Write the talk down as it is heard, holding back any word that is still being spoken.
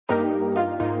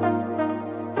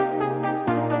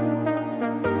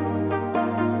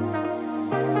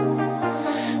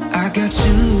got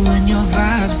you and your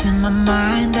vibes in my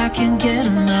mind, I can't get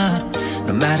them out,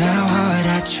 no matter how hard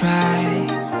I try.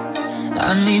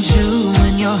 I need you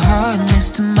and your heart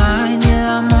next to mine,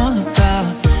 yeah, I'm all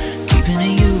about keeping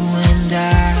it you and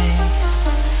I.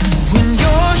 When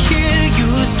you're here, you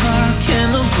spark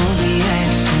chemical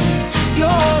reactions. Your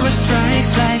aura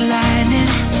strikes like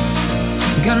lightning.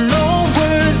 Got no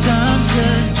words, I'm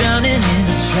just drowning in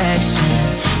attraction.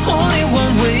 Only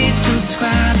one way to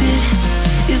describe it.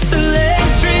 It's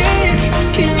electric,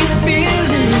 can you feel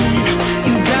it?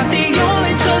 You got the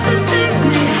only touch that takes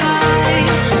me high.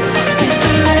 It's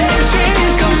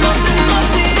electric, I'm up in my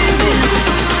feelings.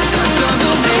 Got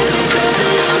double vision 'cause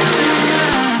I love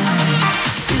tonight.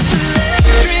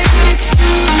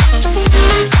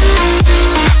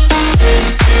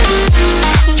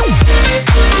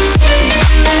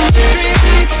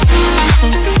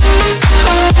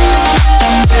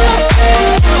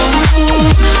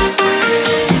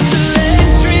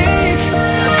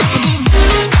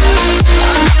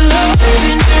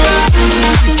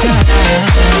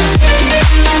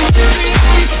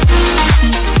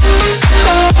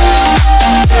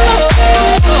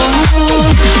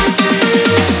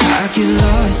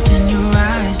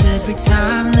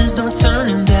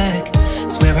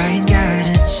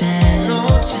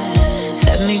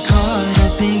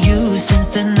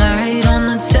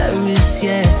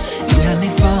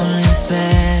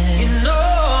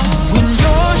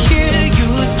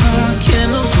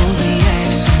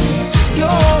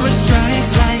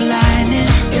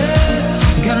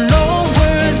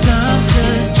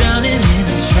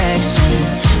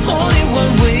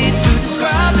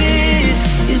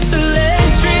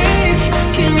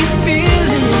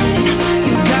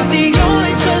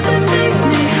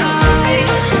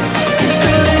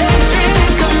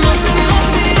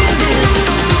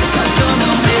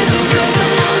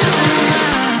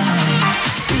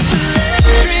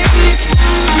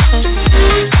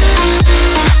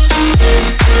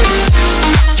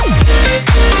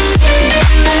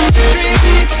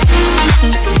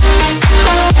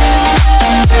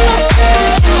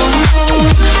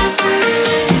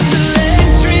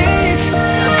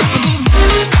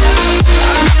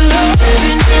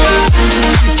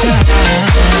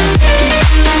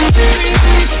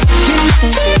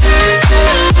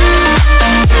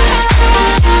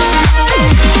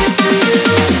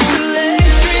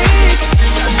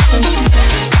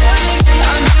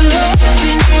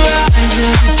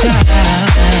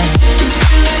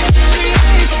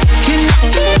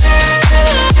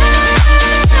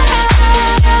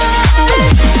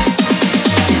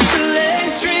 It's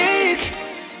electric.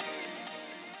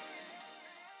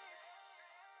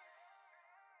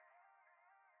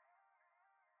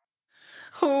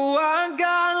 Oh, I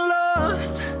got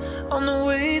lost on the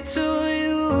way to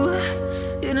you,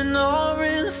 in an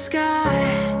orange sky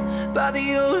by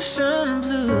the ocean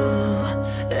blue.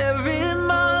 Every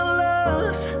mile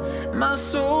lost, my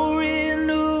soul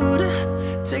renewed,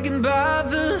 taken by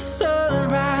the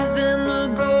sunrise and the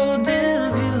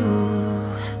golden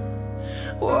view.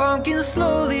 Walking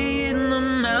slowly in the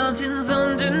mountains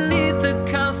underneath the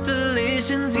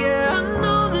constellations. Yeah, I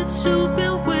know that you've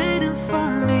been waiting for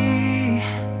me.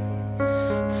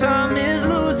 Time is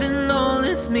losing all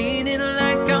its meaning,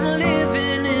 like I'm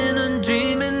living in a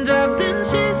dream, and I've been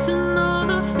chasing all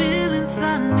the feelings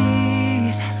I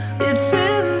need. It's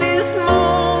in these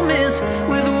moments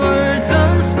with words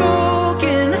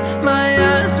unspoken, my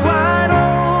eyes wide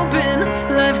open,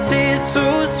 life tastes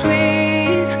so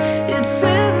sweet. It's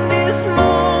in these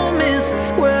moments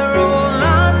where all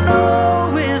I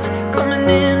know is coming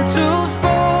into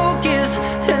focus,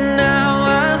 and now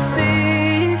I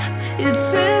see. It's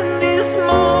in these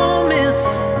moments.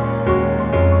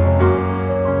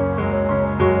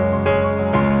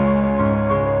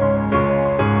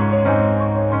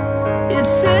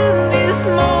 It's in these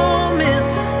moments.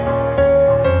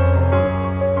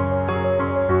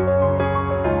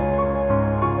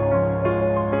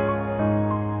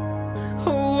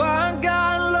 Oh, I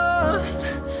got lost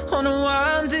on a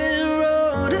winding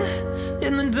road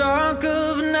in the dark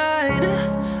of night,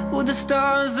 with the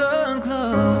stars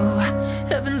aglow.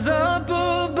 Heaven's up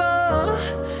above,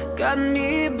 got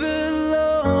me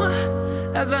below,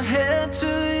 as I head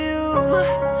to you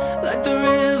like the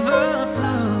river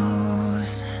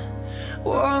flows.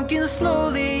 Walking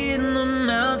slowly in the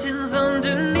mountains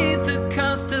underneath the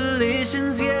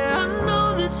constellations. Yeah, I know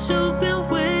that you've been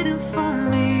waiting for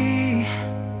me.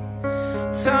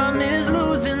 Time is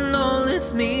losing all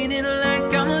its meaning,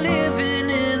 like I'm living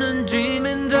in a dream,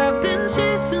 and I've been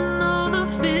chasing all the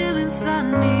feelings I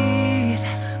need.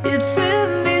 It's in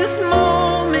these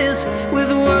moments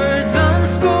with words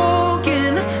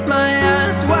unspoken, my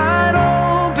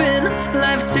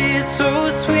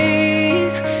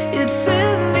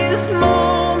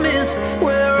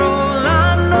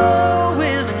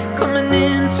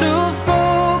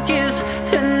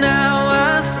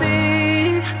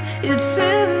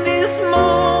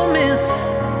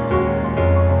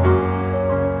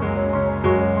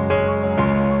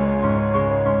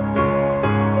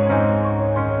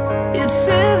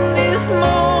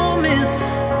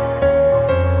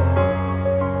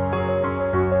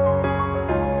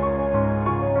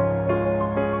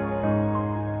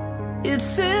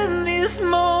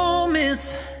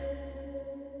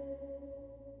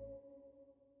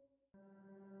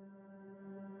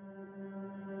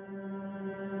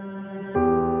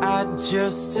I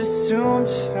just assumed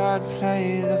I'd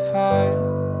play the part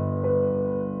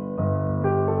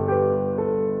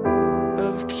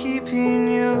of keeping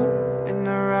you in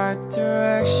the right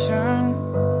direction.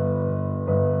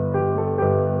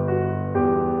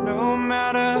 No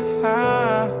matter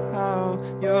how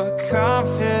your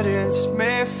confidence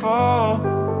may fall,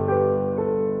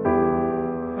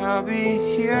 I'll be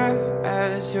here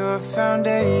as your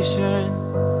foundation.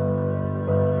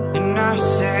 And I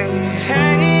say,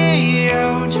 hey,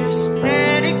 yo, just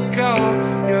let it go.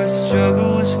 Your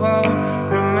struggles won't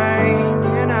remain.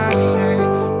 And I say,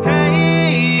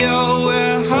 hey, yo,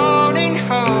 we're holding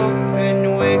hope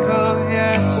and wake up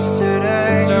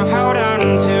yesterday. So hold on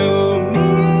to me.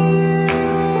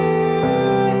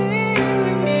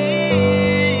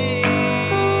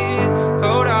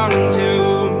 Hold on to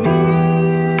me.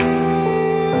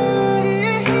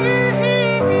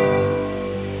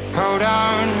 Hold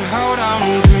on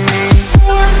to me.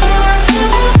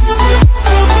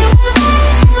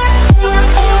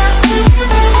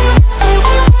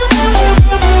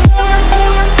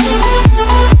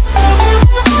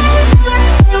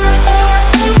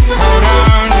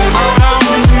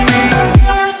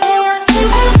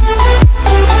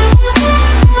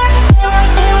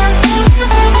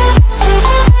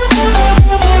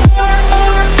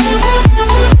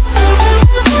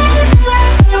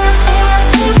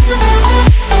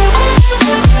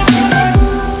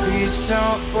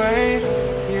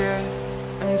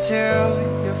 Until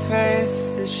your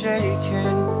faith is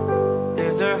shaken,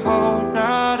 there's a whole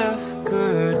lot of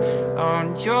good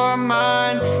on your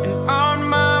mind and on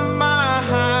my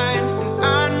mind. And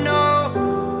I know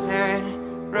that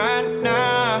right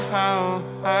now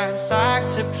I'd like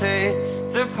to play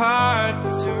the part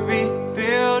to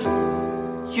rebuild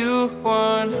you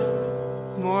one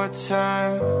more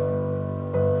time.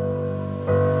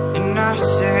 And I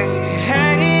say,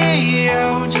 hey,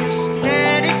 yo, just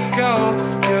let it go.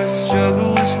 Your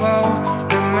struggles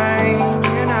won't remain.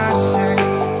 And I say,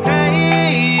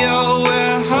 hey, yo,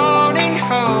 we're holding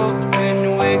hope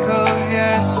and wake up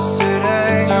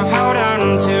yesterday. So hold on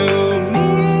to me.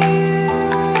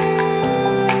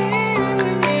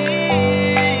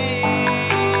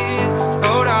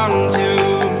 Hold on to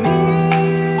me.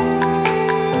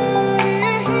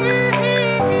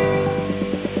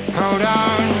 Hold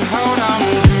on to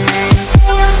me.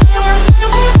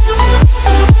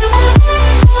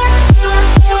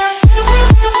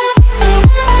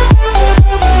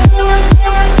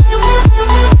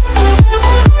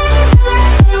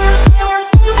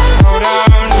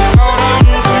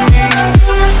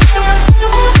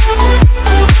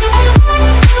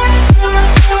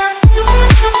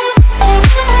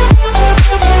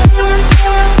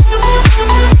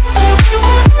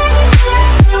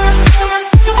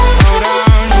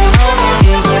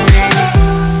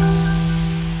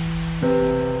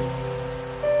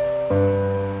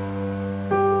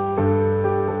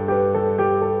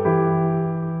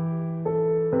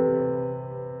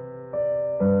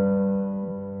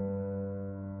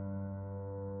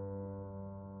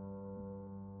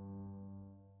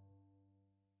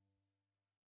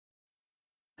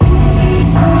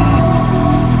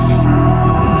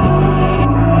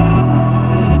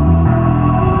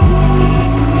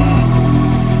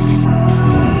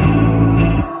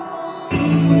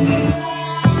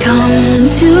 Come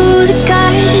to the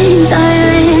garden,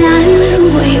 darling, I will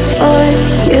wait for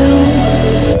you.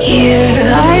 Here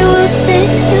I will sit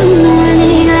till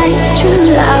morning like true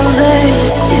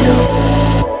lovers do.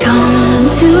 Come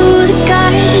to the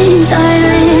garden,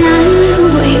 darling, I will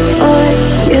wait for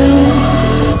you.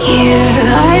 Here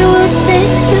I will sit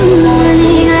till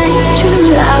morning like true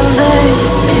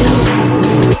lovers do.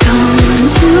 Come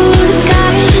to the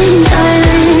garden,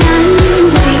 darling, I will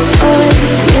wait for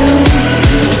you.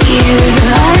 Here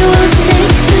I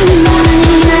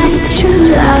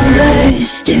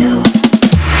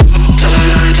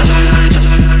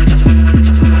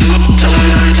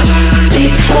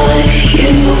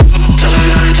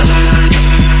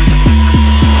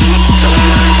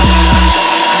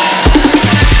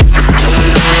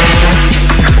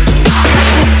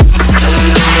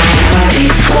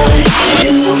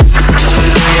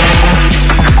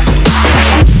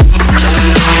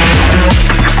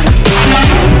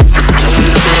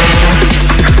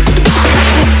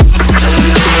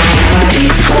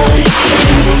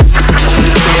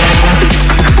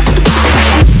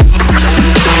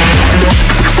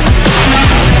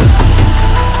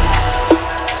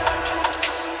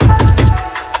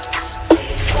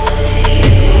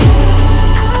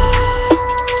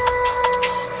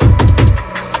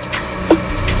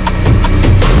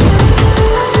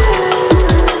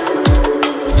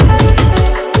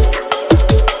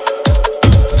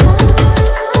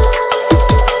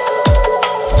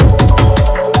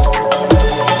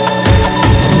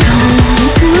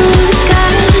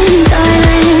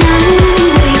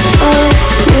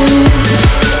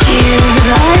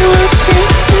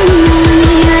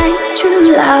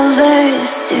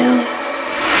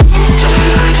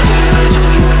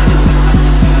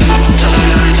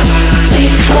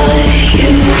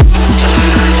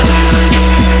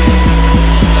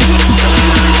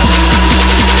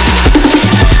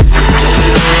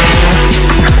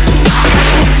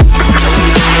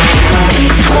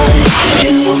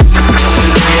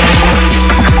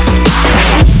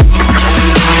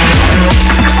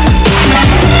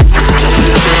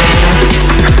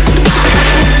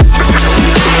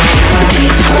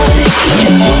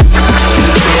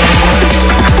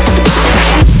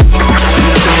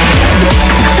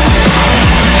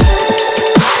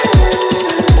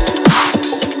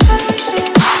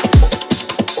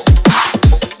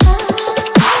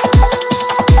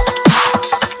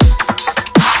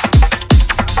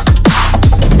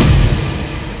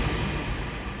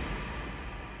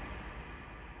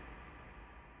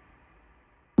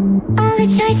All the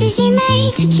choices you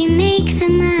made, would you make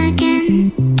them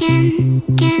again, again,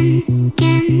 again,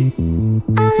 again?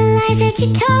 All the lies that you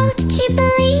told, did you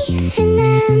believe in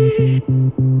them?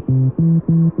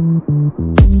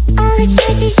 All the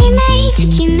choices you made,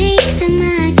 would you make them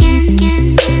again, again,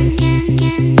 again,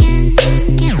 again, again,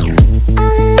 again?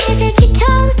 All the lies that you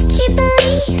told, did you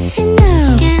believe in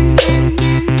them? Again, again,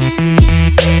 again, again,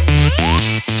 again.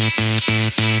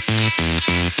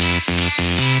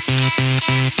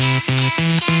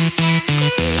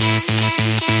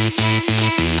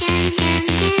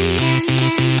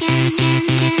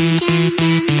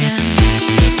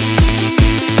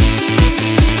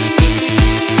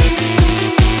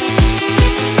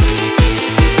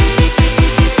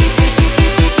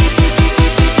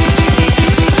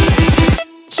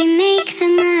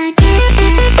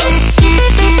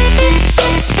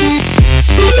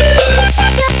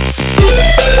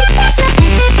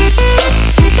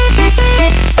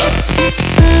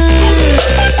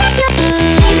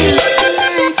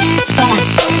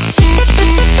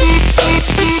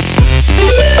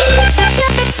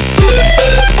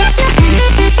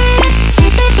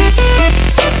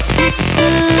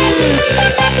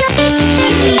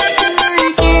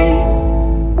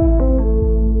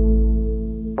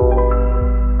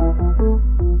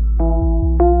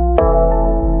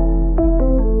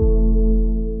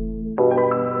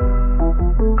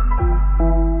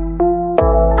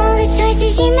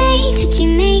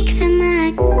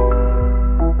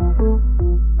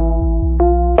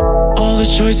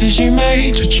 Choices you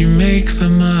made, would you make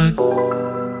them again?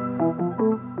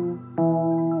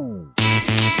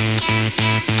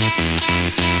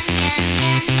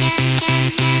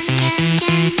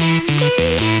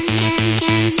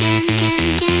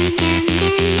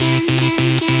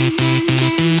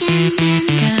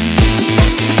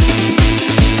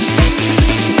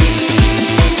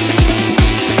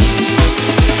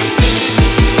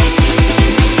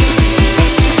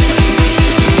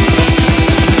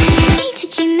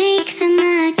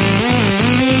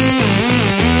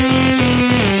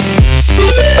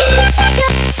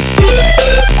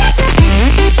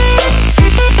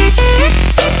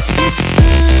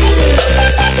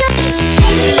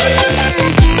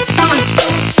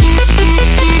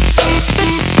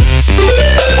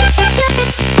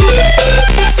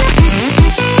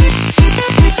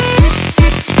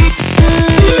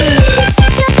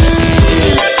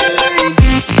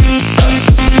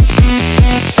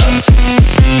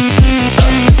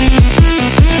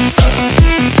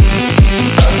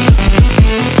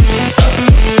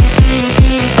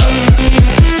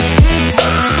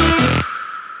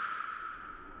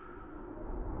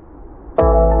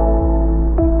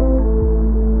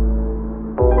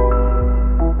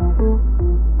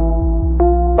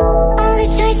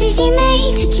 You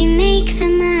made, would you make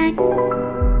them again,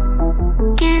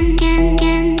 again,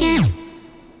 again, again?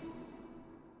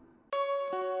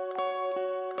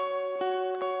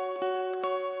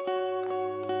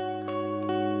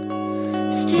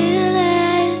 Still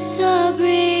as a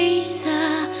breeze,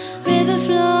 a river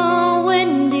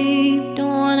flowing deep.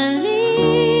 Don't wanna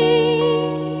leave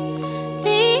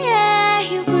the air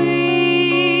you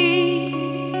breathe.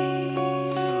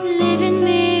 Living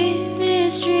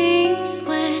mirrors dreams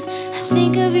when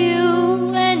think of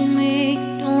you and me.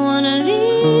 Don't wanna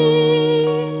leave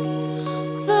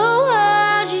the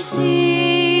world you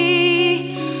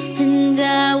see, and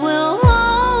I will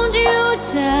hold you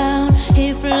down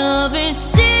if love is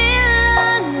still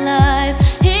alive.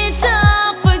 It's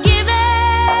all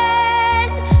forgiven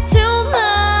to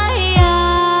my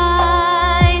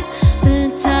eyes. The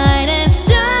tide has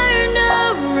turned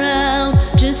around.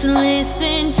 Just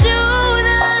listen to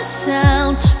the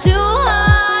sound. You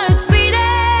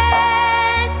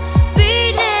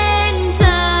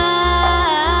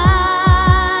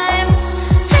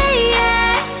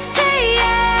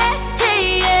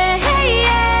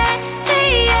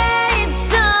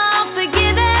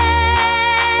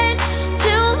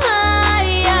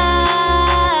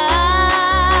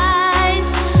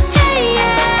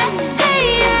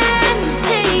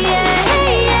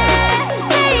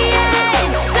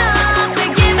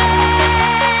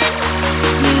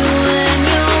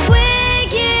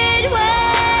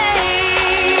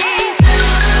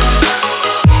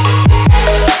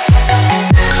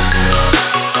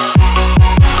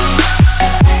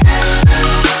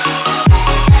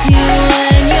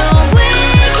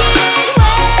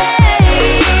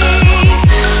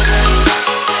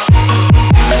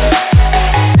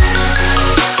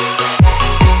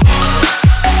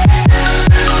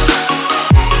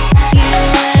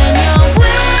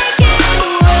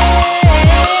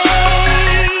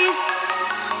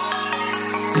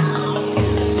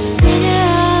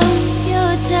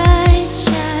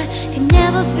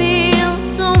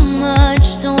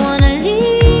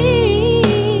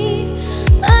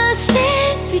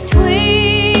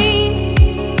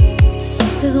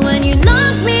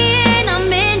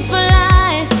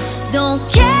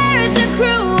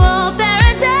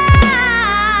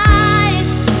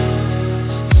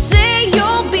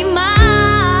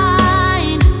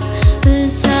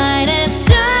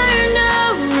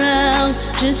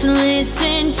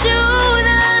to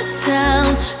the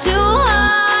sound, two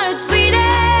hearts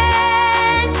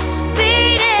beating,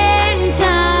 beating time.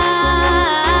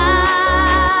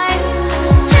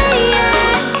 Hey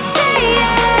yeah, hey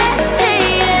yeah, hey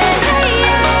yeah, hey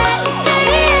yeah, hey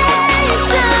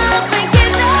yeah. Don't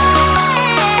forget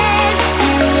that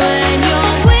you and your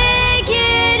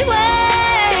wicked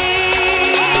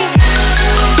ways.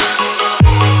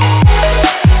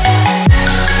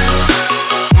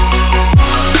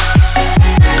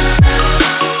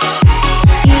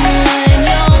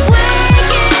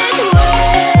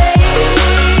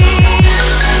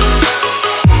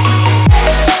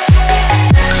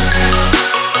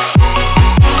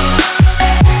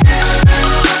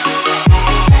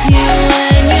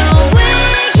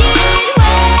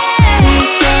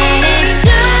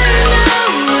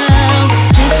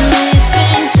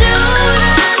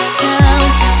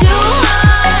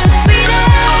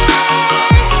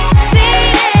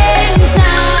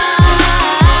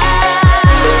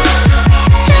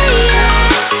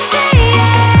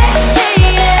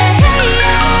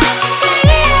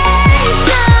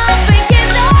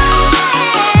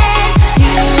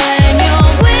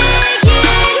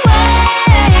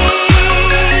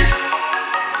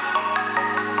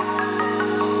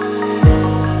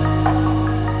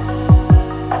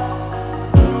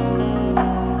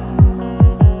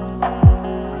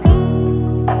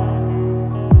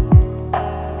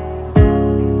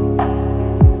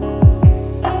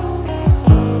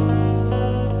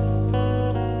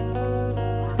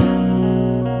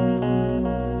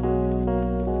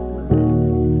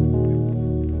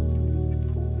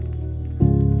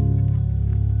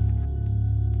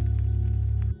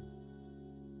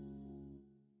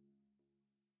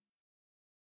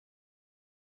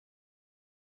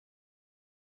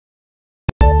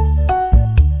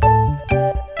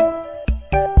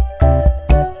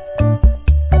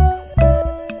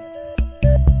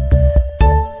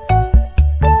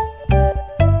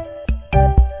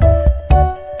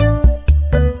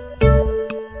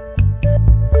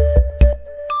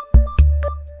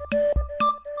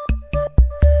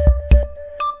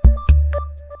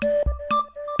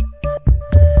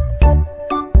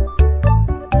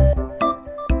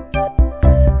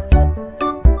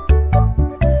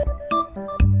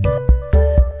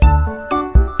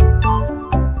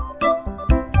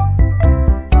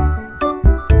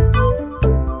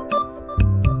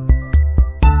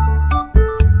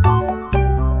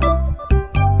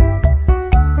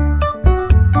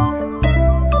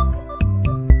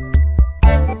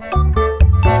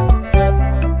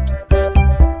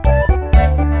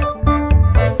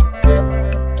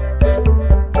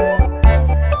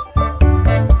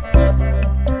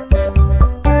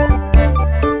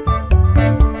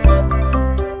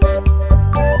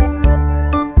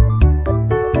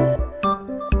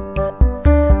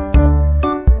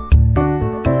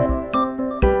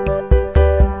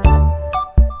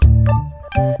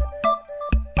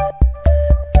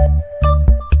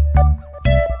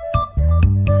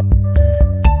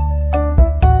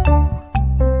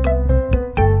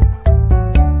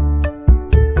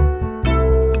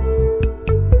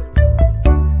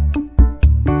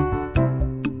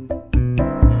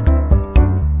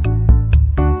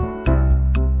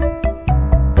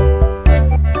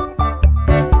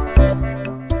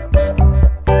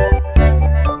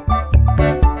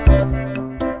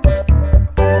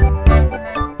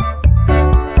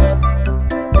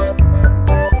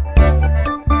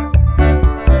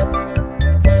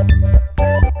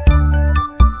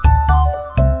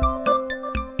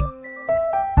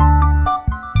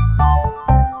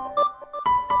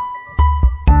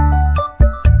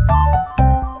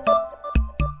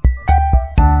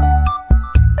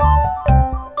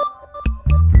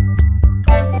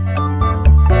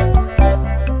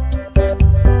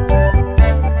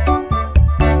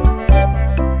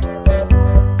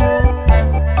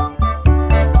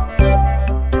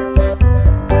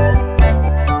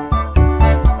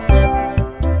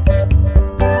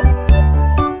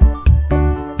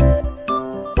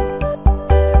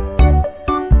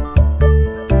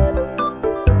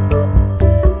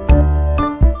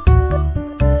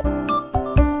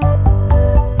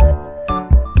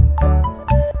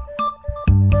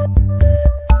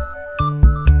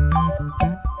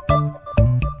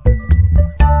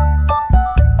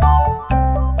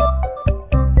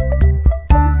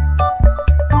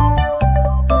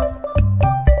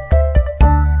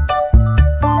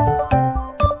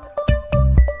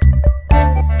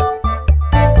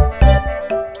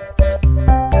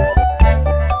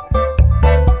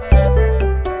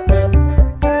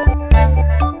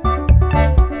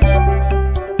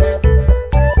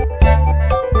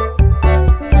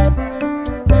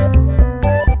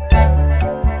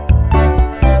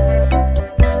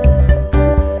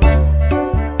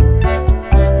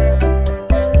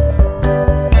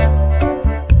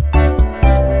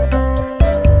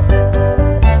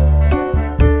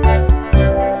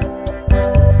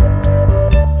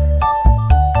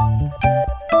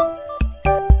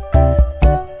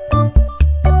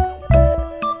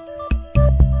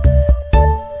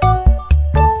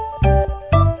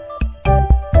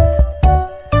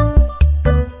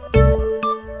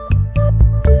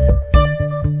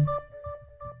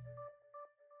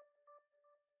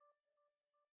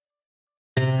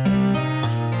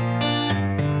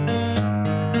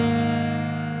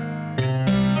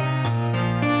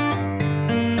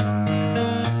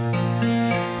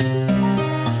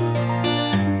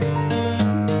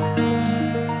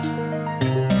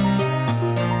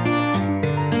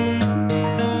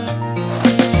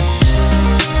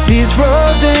 These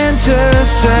roads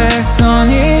intersect, on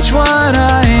each one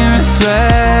I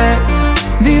reflect.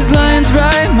 These lines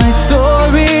write my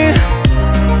story.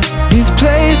 These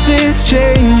places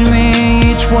change me,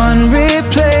 each one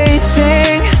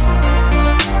replacing.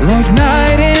 Like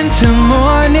night into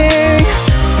morning,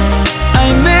 I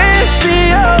miss the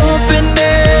open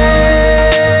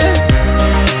air,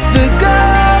 the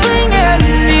going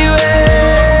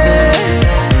anywhere,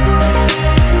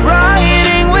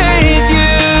 riding with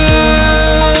you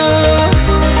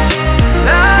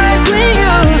like we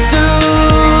used to.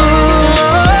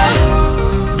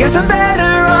 Guess I'm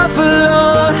better off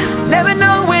alone, never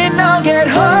know when I'll get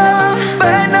home,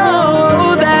 but I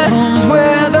know that home's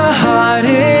where the heart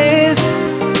is.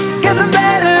 Guess I'm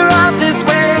better off this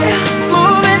way,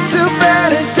 moving to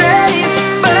better days,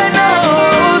 but I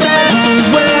know that home's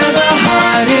where the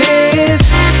heart is.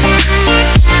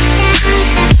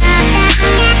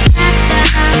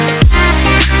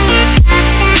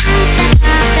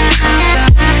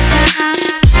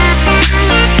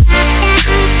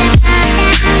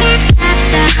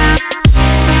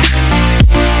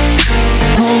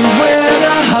 Home's where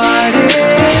the heart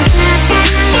is.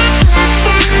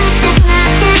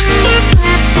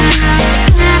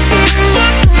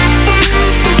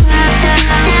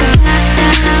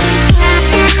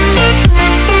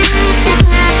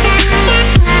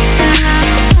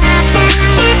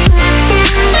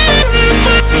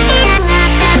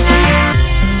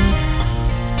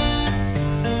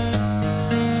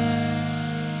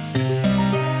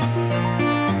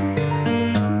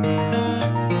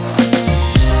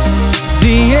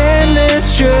 The endless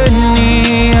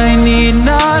journey, I need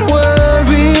not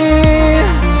worry.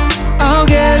 I'll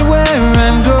get where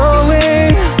I'm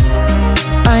going.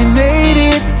 I made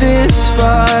it this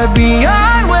far,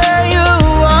 beyond where you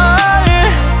are,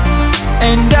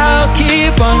 and I'll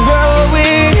keep on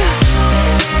growing.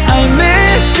 I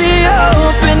miss the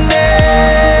open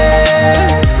air,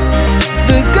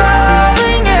 the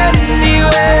going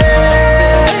anywhere,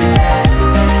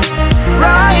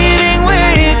 riding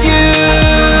with you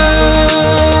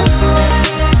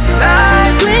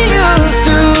like we used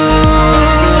to.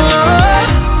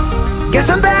 Guess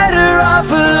I'm better off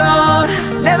alone,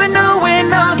 never know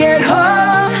when I'll get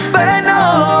home, but I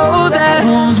know that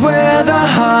home's where the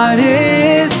heart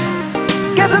is.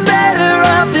 Guess I'm better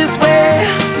off this way,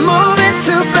 moving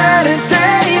to better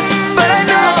days, but I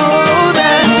know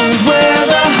that home's where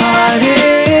the heart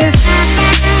is.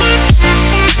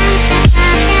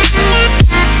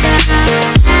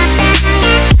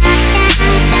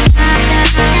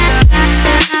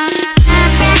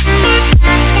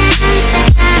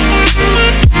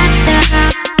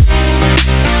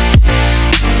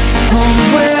 Home's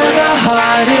where the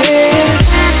heart is.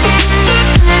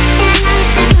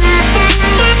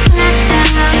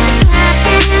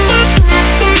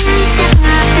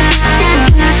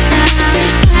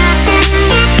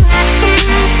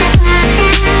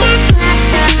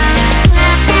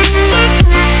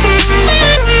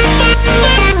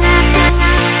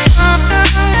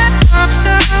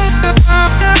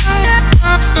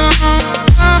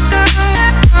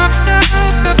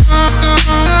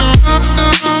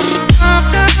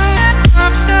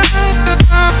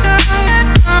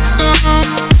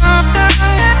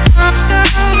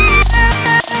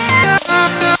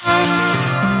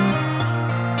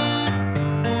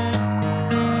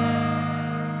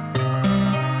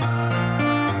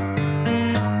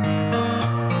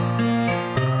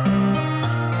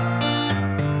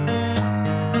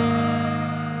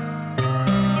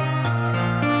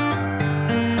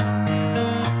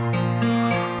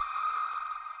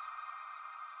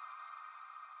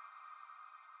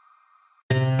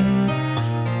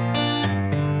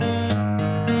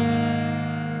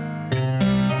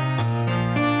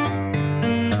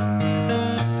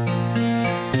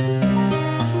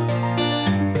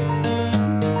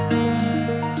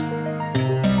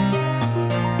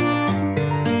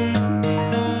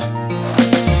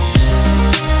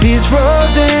 These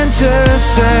roads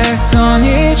intersect, on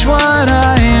each one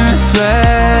I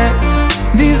reflect.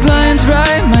 These lines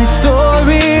write my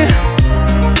story.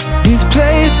 These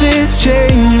places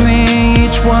change me,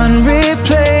 each one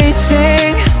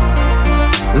replacing.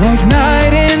 Like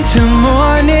night into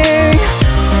morning,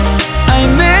 I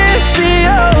miss the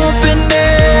open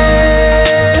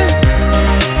air,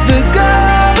 the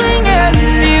going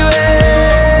anywhere,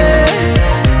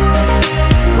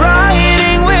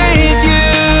 riding with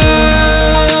you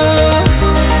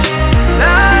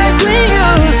like we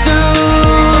used to.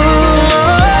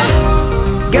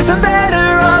 Guess I'm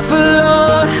better off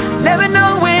alone, never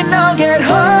know when I'll get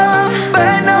home,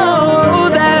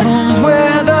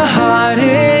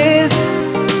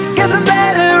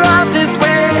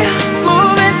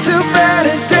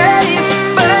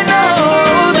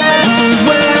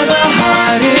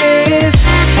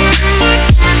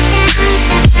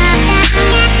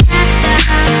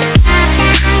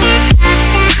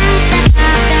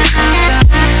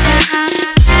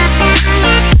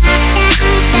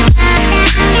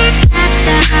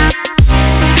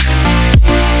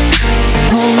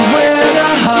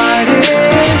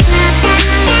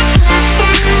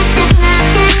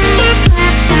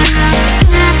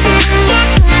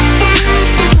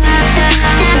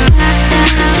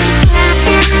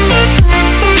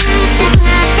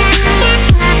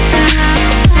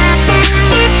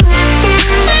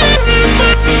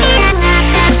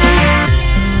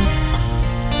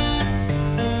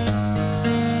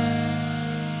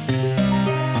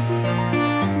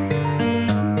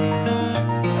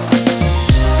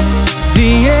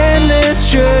 this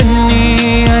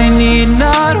journey, I need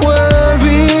not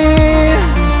worry.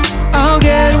 I'll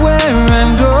get where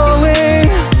I'm going.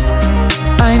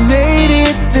 I made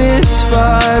it this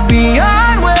far,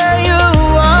 beyond where you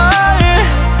are,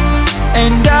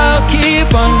 and I'll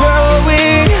keep on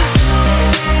growing.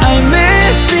 I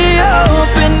miss the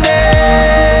open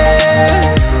air,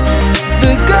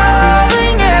 the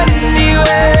going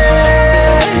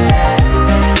anywhere,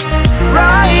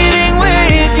 riding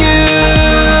with you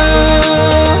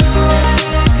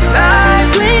like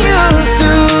we used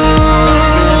to.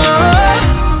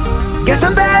 Guess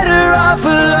I'm better off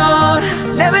alone,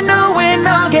 never know when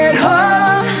I'll get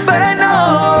home, but I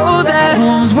know that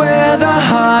home's where the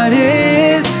heart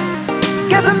is.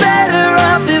 Guess I'm better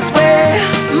off this way,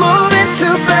 moving to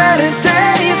better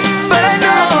days, but I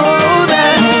know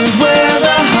that home's where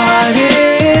the heart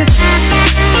is.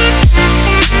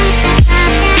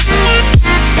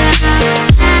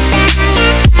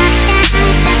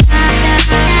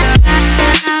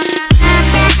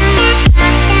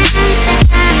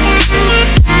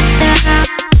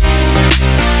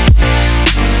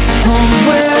 Home's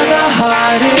where the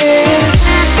heart is.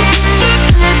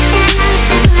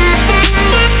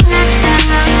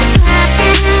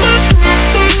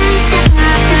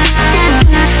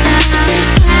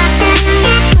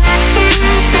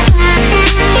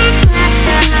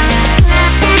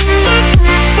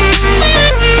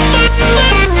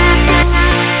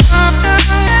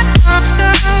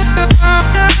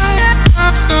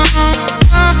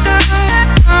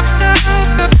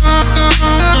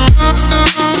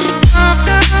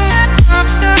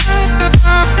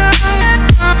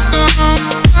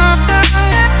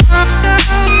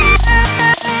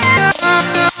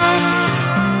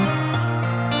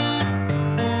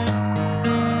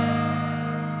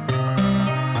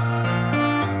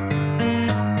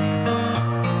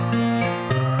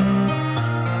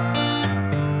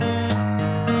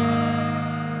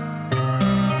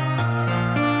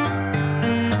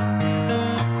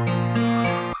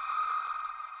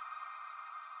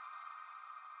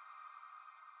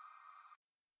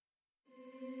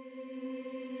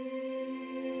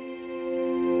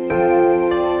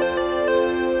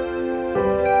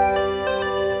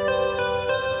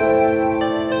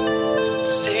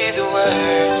 Say the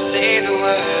word, say the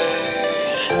word.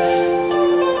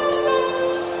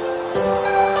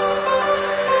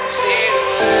 Say the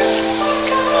word,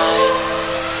 come on.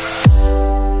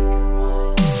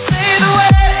 Say the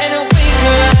word and we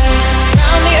can run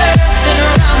around the earth and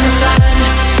around the sun.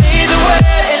 Say the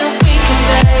word and we can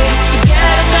stay.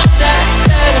 Forget about that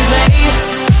better place.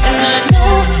 And I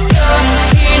know you're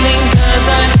healing, 'cause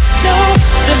I know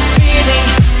the feeling.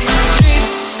 The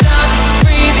streets stop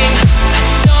breathing.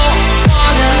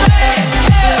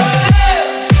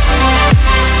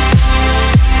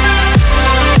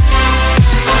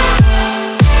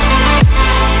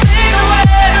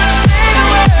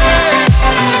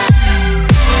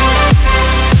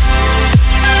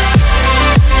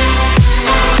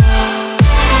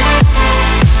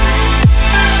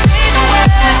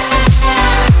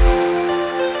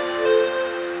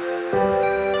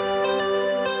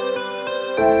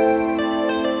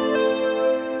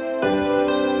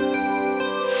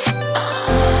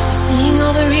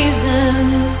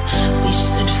 We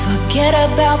should forget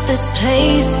about this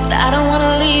place, but I don't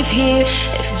wanna leave here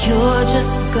if you're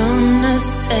just gonna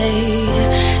stay.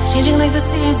 Changing like the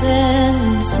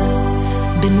seasons,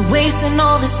 been wasting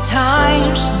all this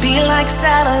time. Should be like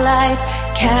satellites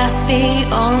cast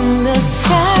beyond the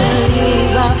sky.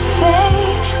 Believe our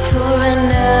fate for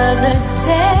another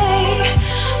day.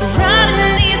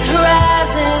 Riding these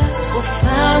horizons, we'll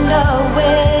find our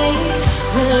way.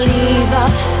 We'll leave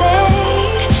our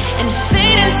fate and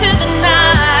fade into the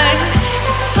night.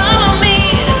 Just follow me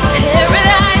to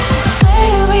paradise. To say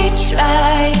we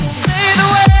tried. Say the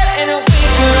word and we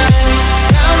can run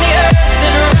around the earth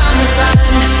and around the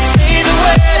sun. Say the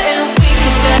word and we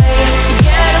can stay.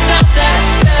 Forget about that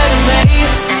better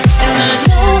place. And I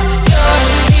know you're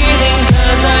healing,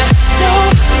 'cause I know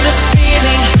the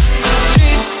feeling. The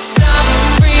streets stop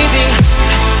breathing.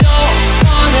 I don't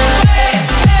wanna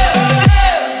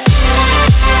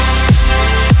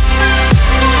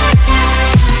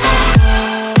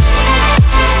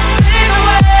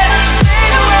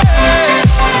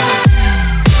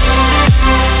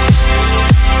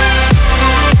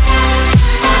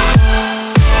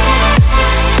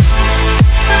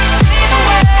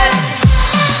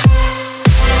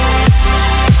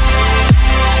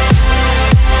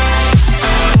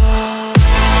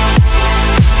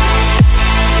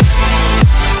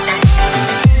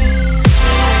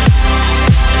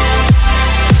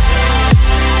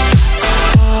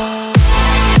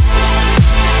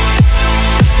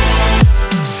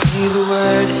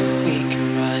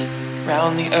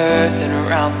around the earth and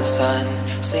around the sun.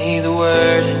 Say the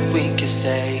word and we can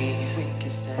stay.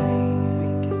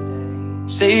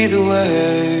 Say the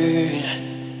word.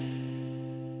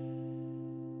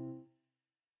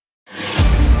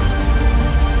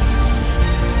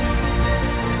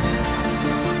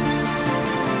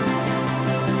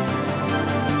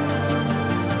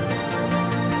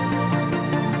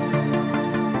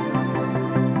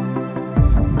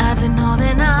 I've been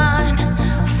holding on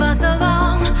for so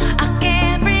long, I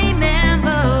can't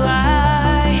remember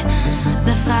why.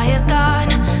 The fire's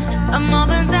gone, I'm all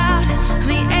burnt out,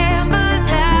 the embers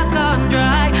have gone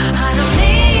dry. I don't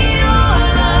need your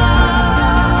love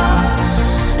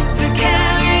to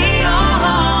carry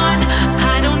on.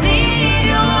 I don't need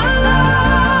your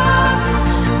love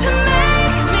to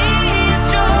make me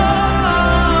strong.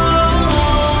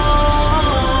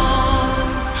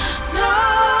 No,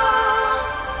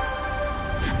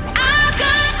 I've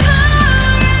got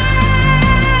courage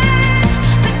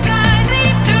to guide me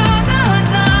through the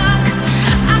dark.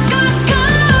 I've got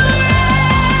courage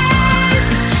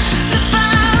to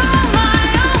follow my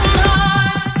own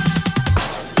heart.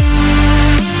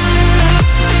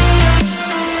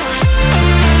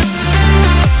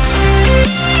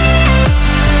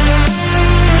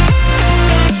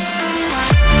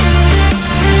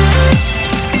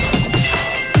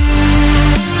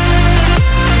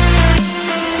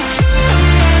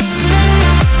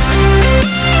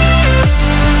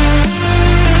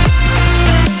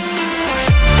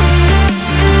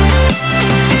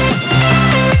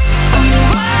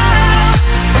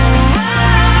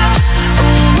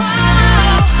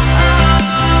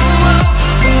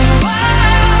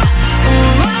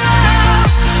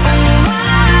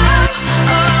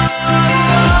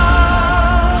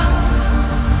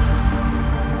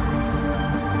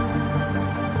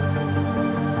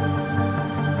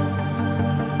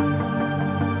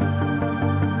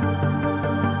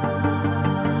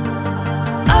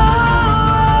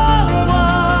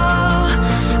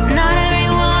 Not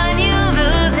everyone you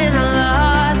lose is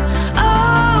lost.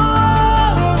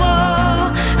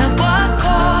 At what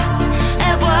cost?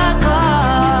 At what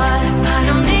cost? I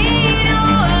don't need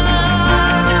your love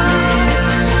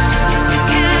to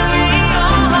carry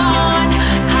on.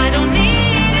 I don't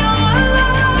need your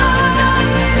love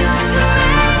to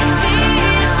make me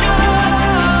strong.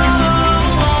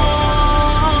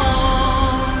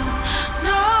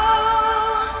 No,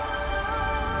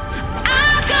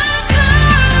 I've got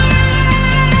courage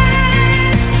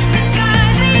to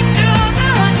guide me through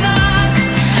the dark.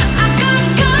 I've got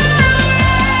courage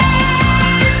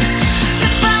to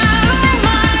follow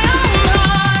my own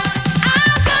heart.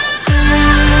 I've got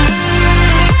courage.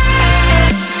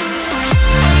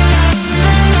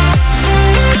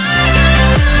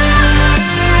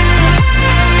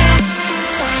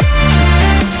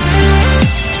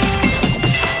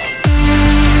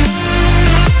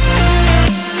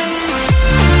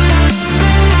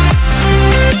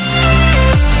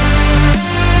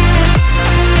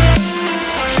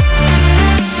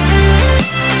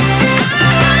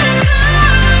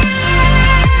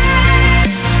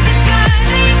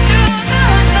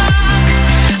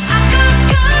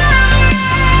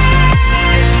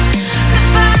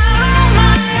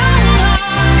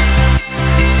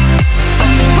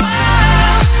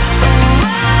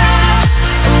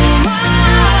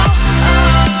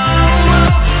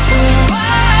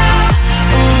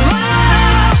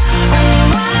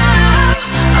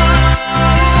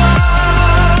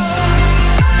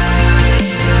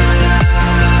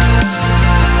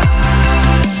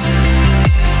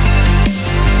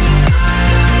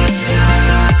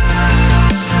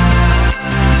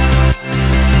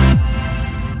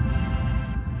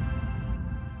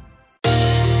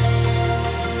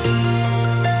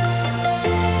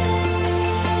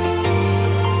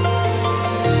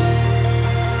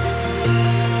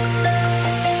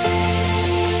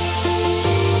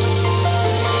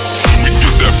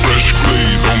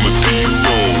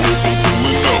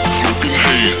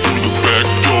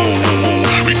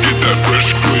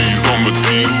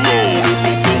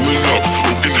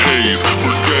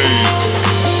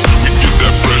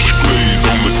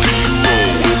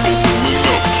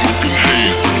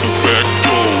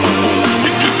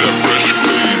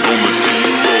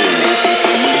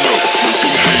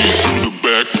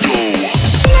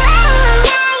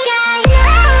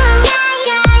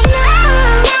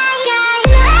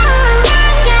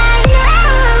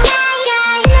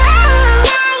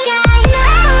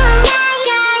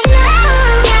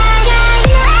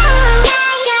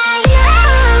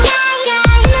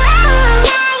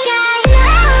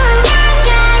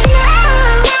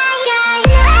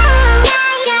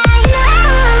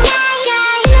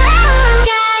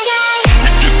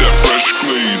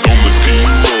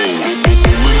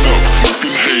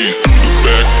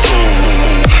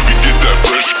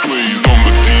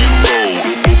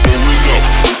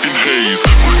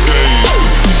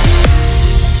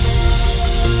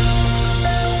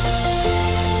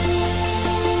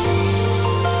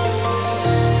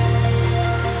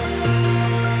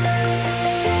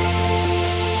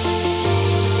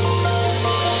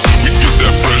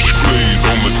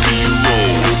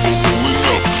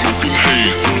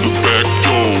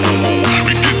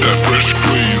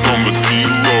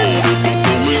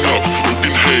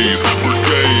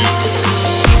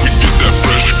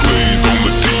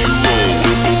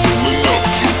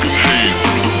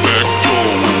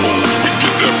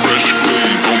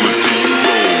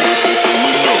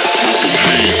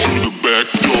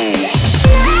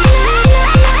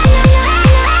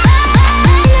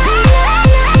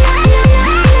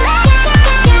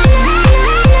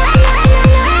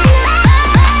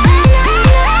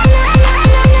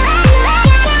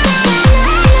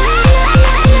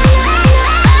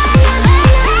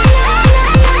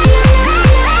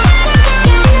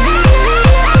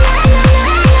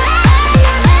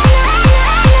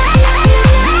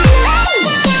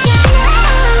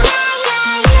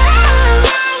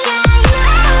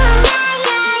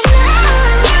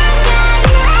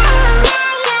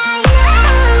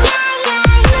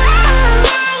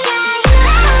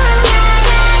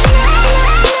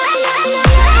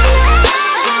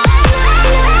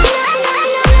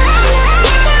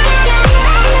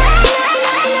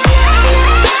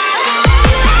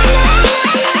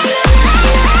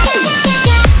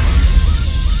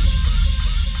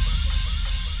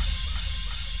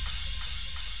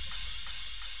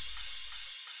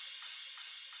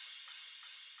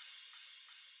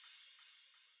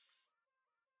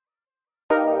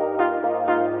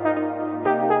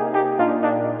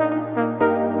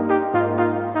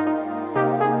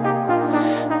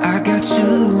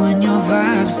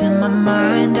 vibes in my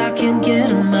mind, I can't get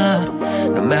them out,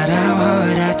 no matter how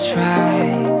hard I try.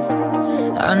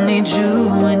 I need you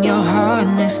and your heart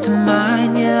next to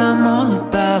mine. Yeah, I'm all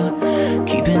about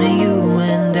keeping it you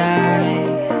and I.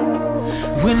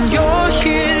 When you're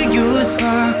here, you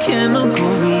spark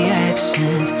chemical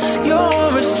reactions. Your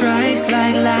aura strikes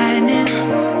like lightning.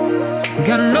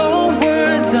 Got no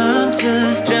words, I'm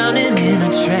just drowning in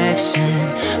attraction.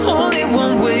 Only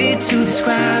one way to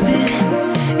describe it.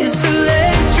 It's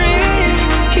electric,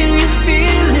 can you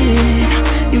feel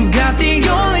it? You got the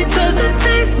only touch that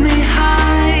takes me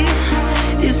high.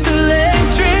 It's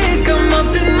electric, I'm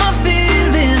up in my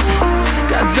feelings.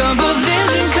 Got double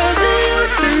vision 'cause of you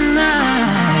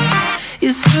tonight.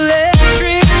 It's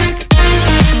electric.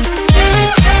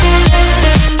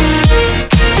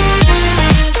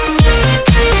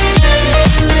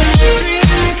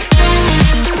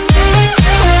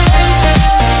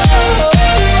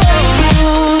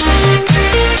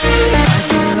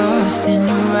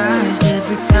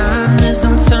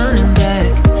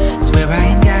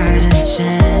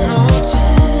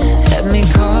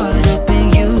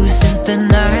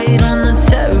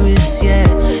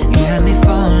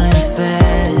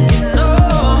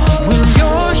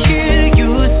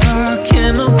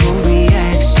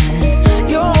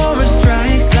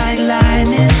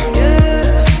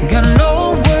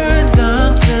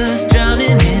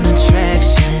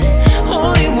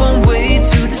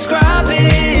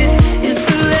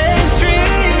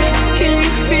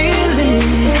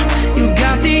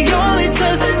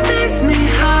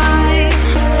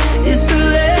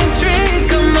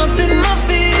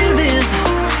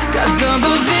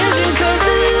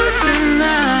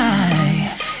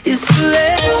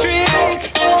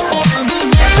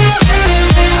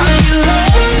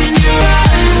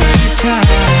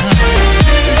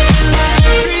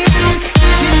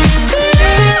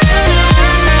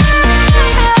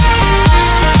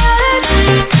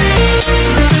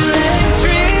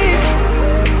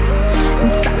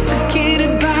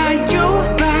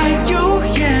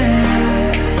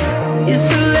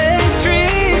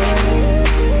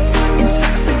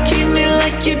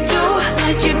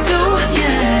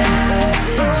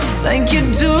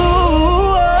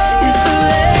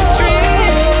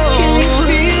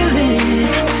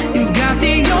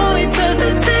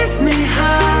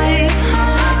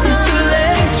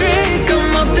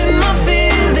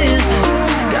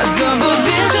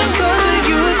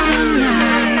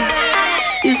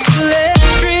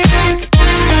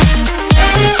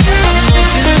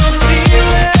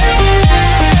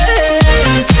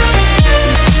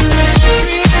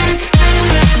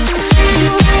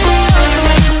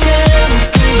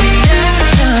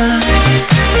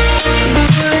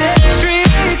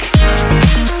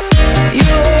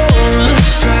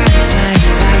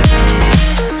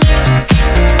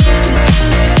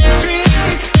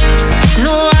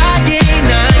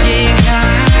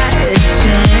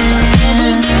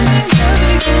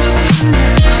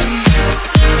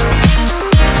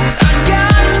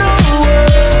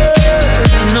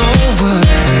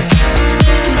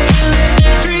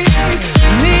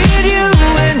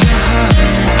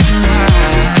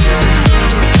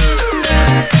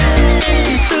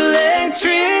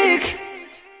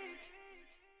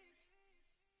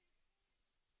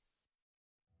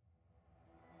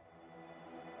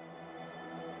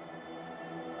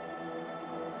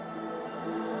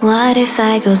 What if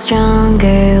I go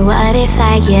stronger? What if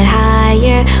I get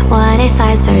higher? What if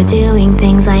I start doing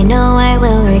things I know I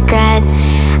will regret?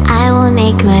 I will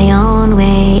make my own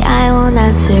way, I will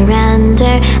not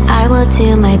surrender. I will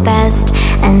do my best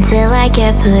until I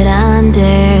get put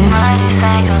under. What if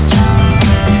I go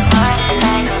stronger? What if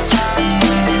I go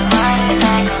stronger? What if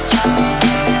I go stronger?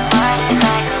 What if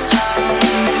I go stronger?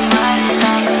 What if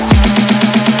I go stronger?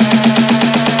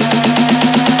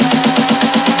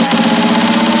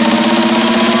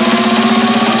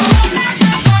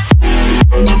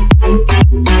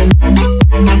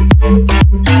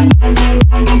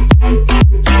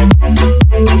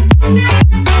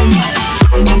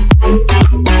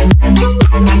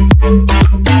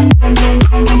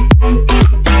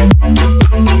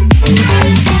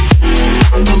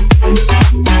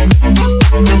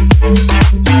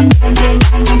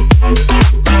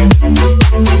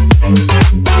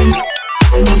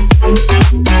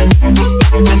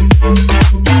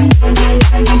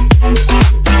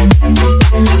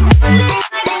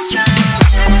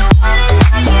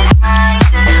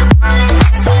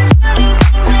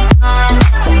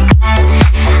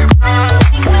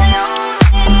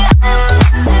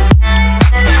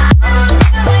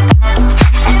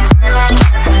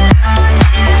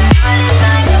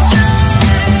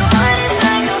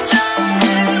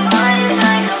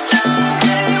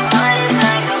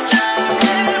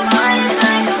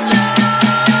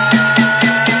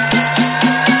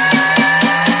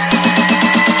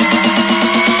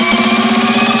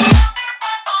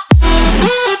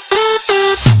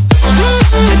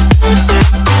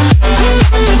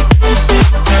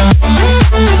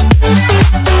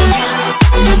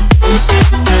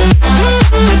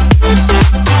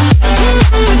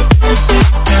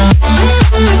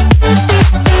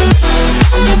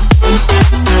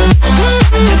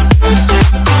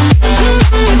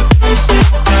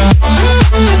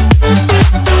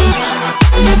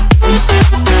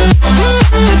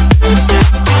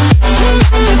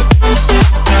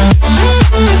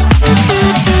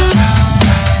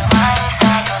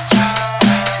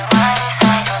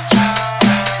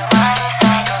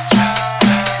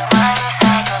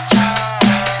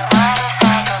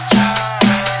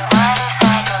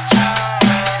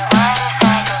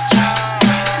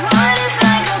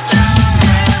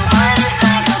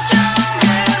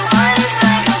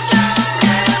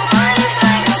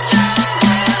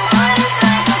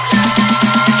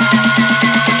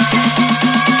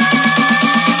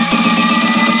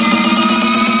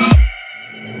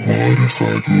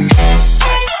 side move.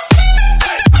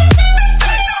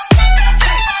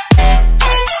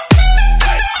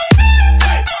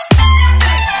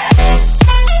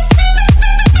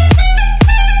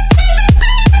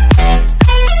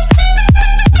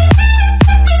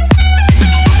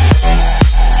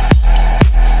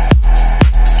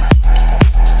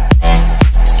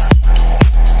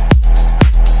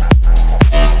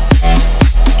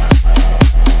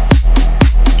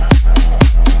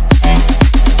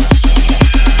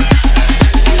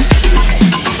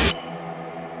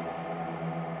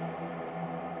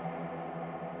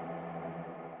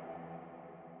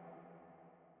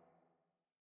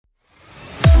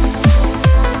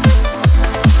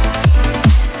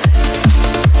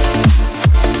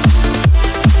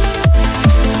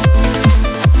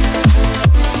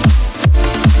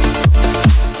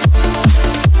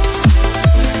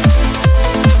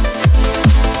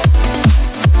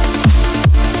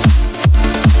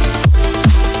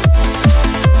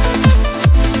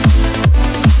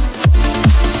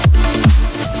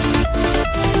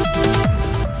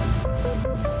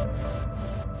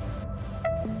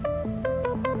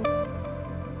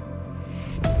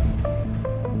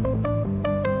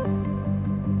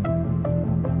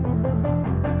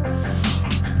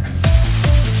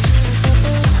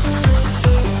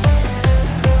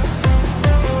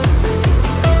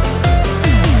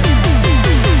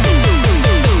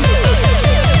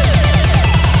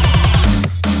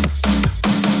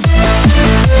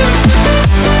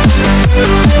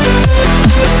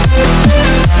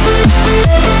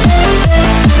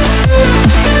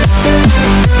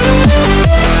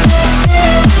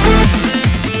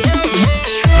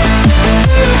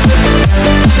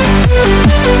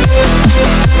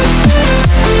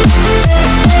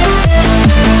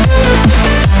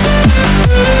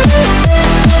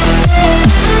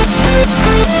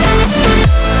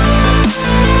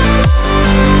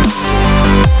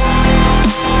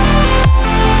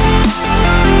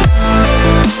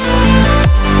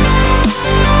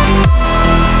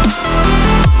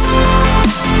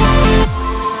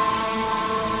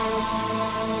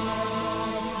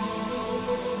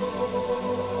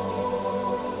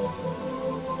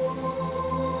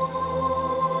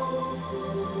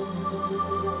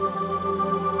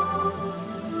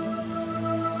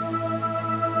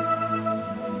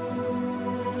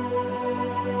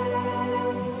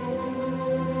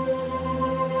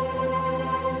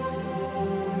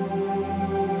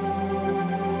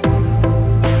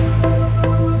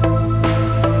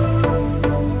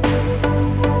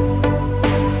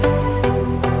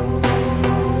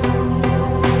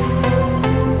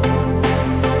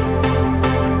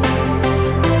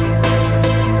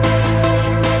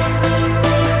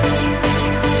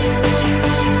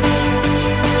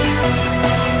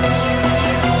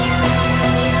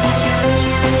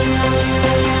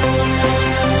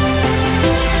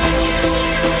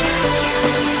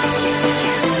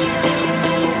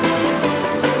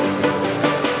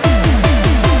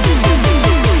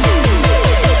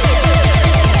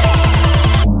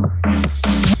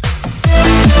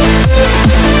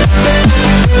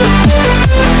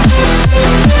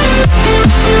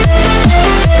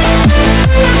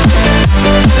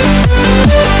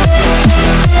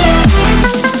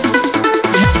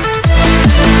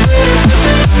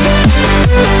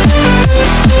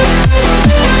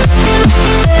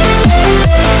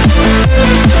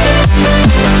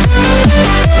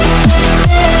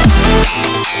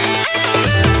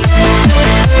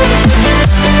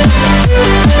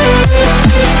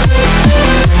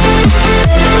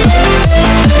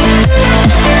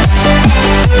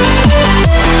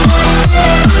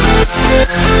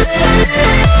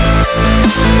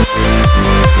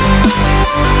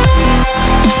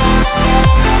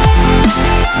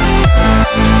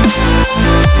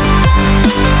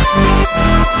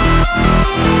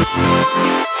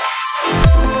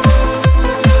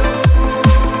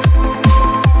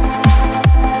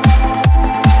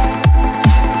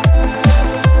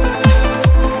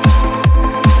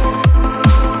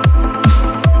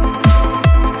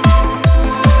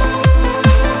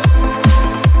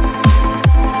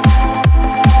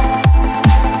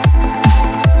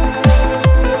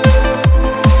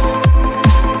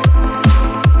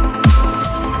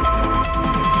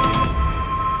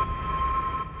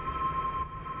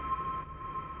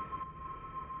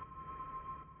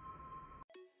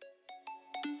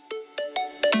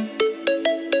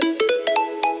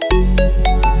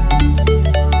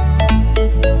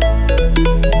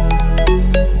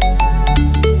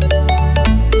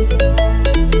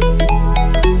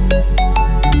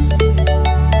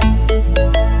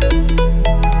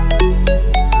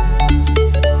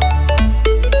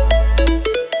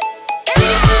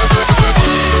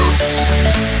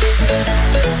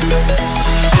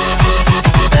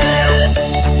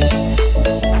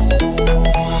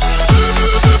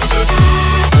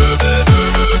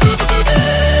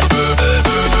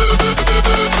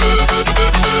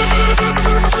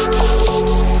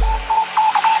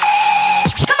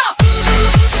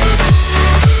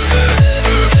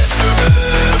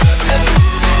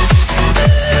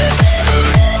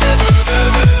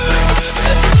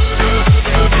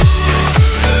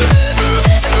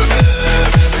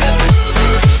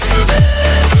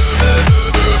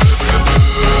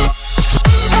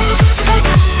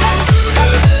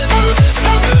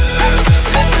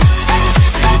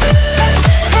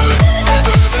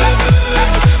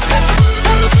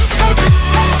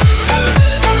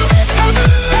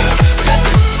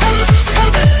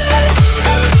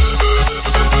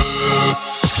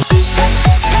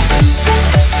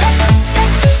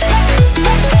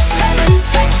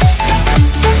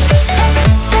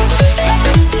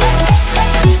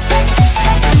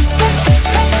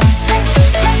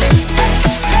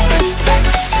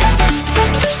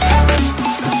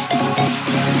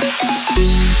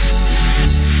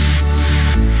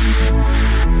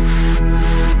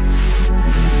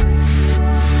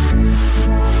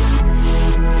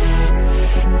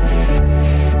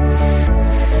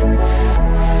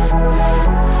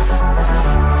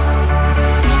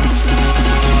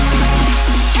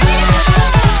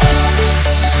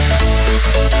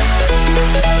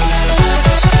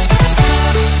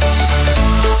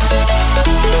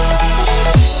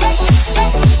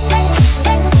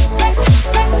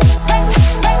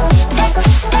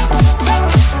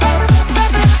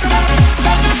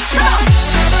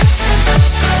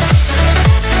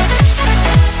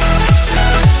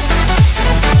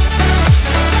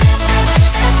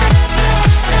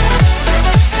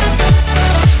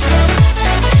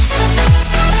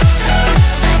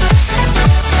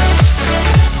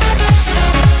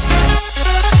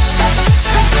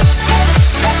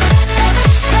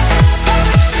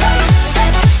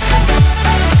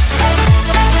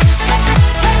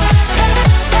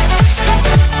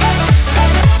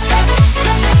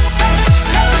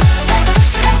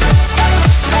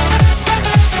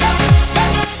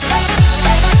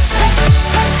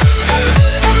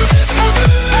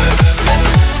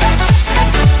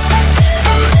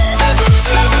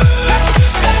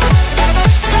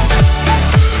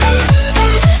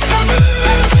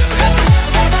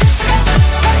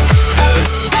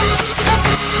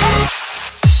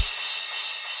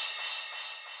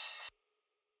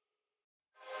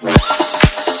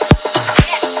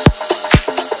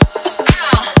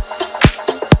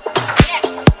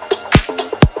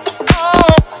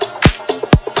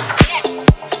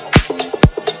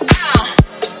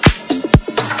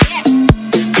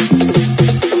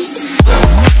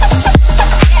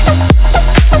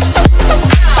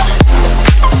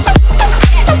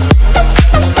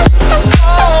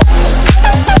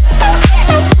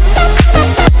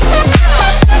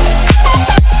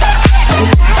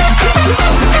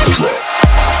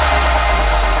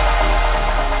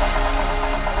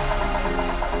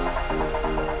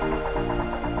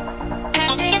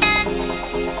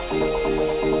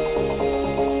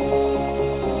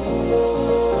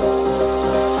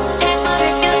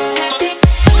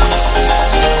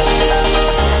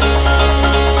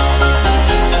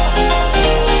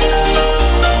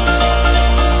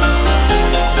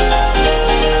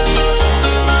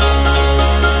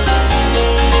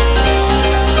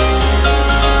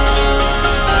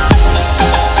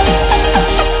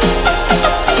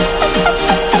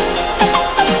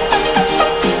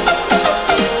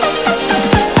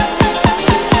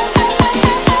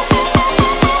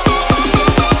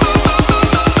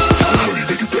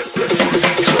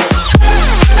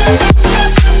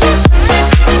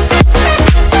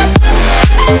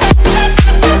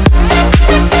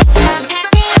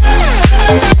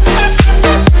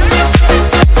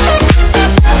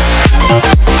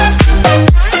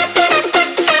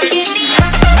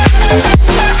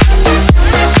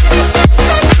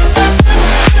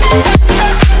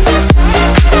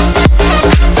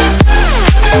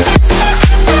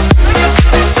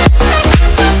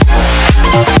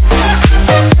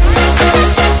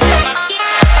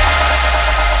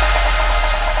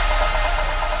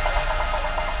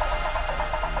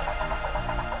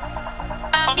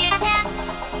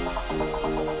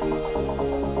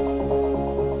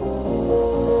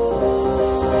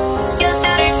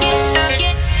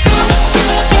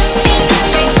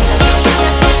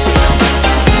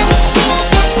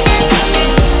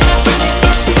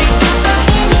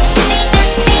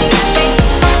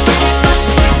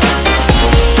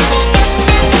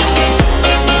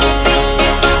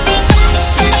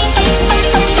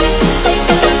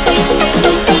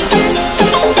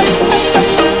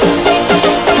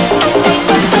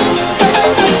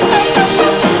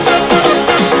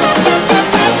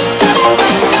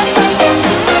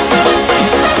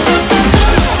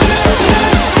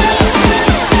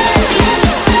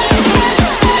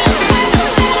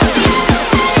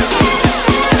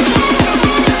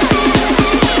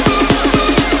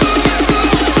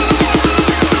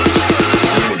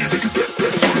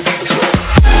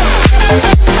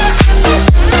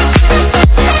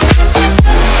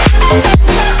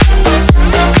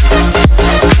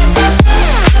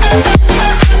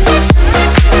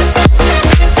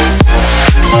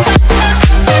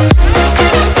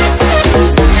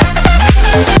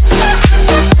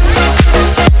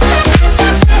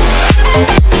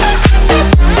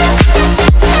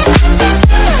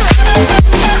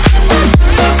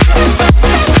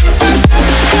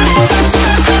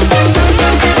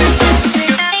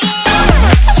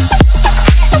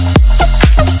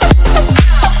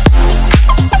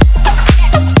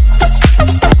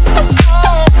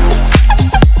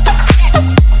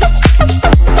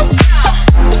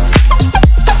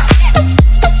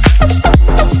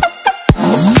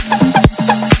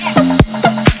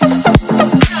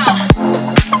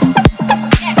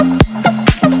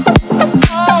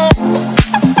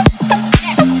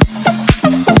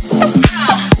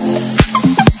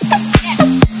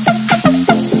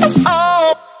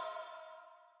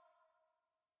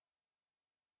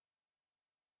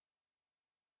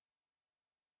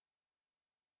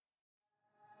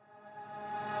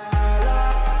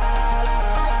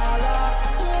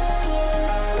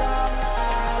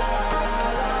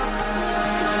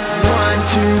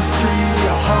 2, 3,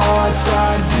 your heart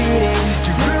start beating.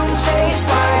 Your room stays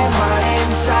quiet, but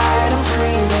inside I'm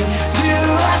screaming. Do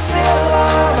I feel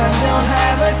love? I don't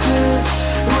have a clue.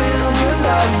 Will you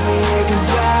love me? 'Cause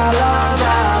I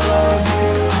love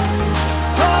you.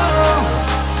 Oh,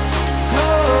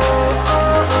 oh,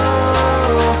 oh,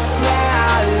 oh,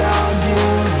 yeah, I love you.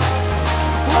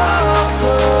 Oh,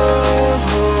 oh,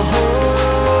 oh,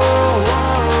 oh,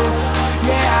 oh,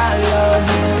 yeah, I love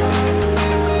you.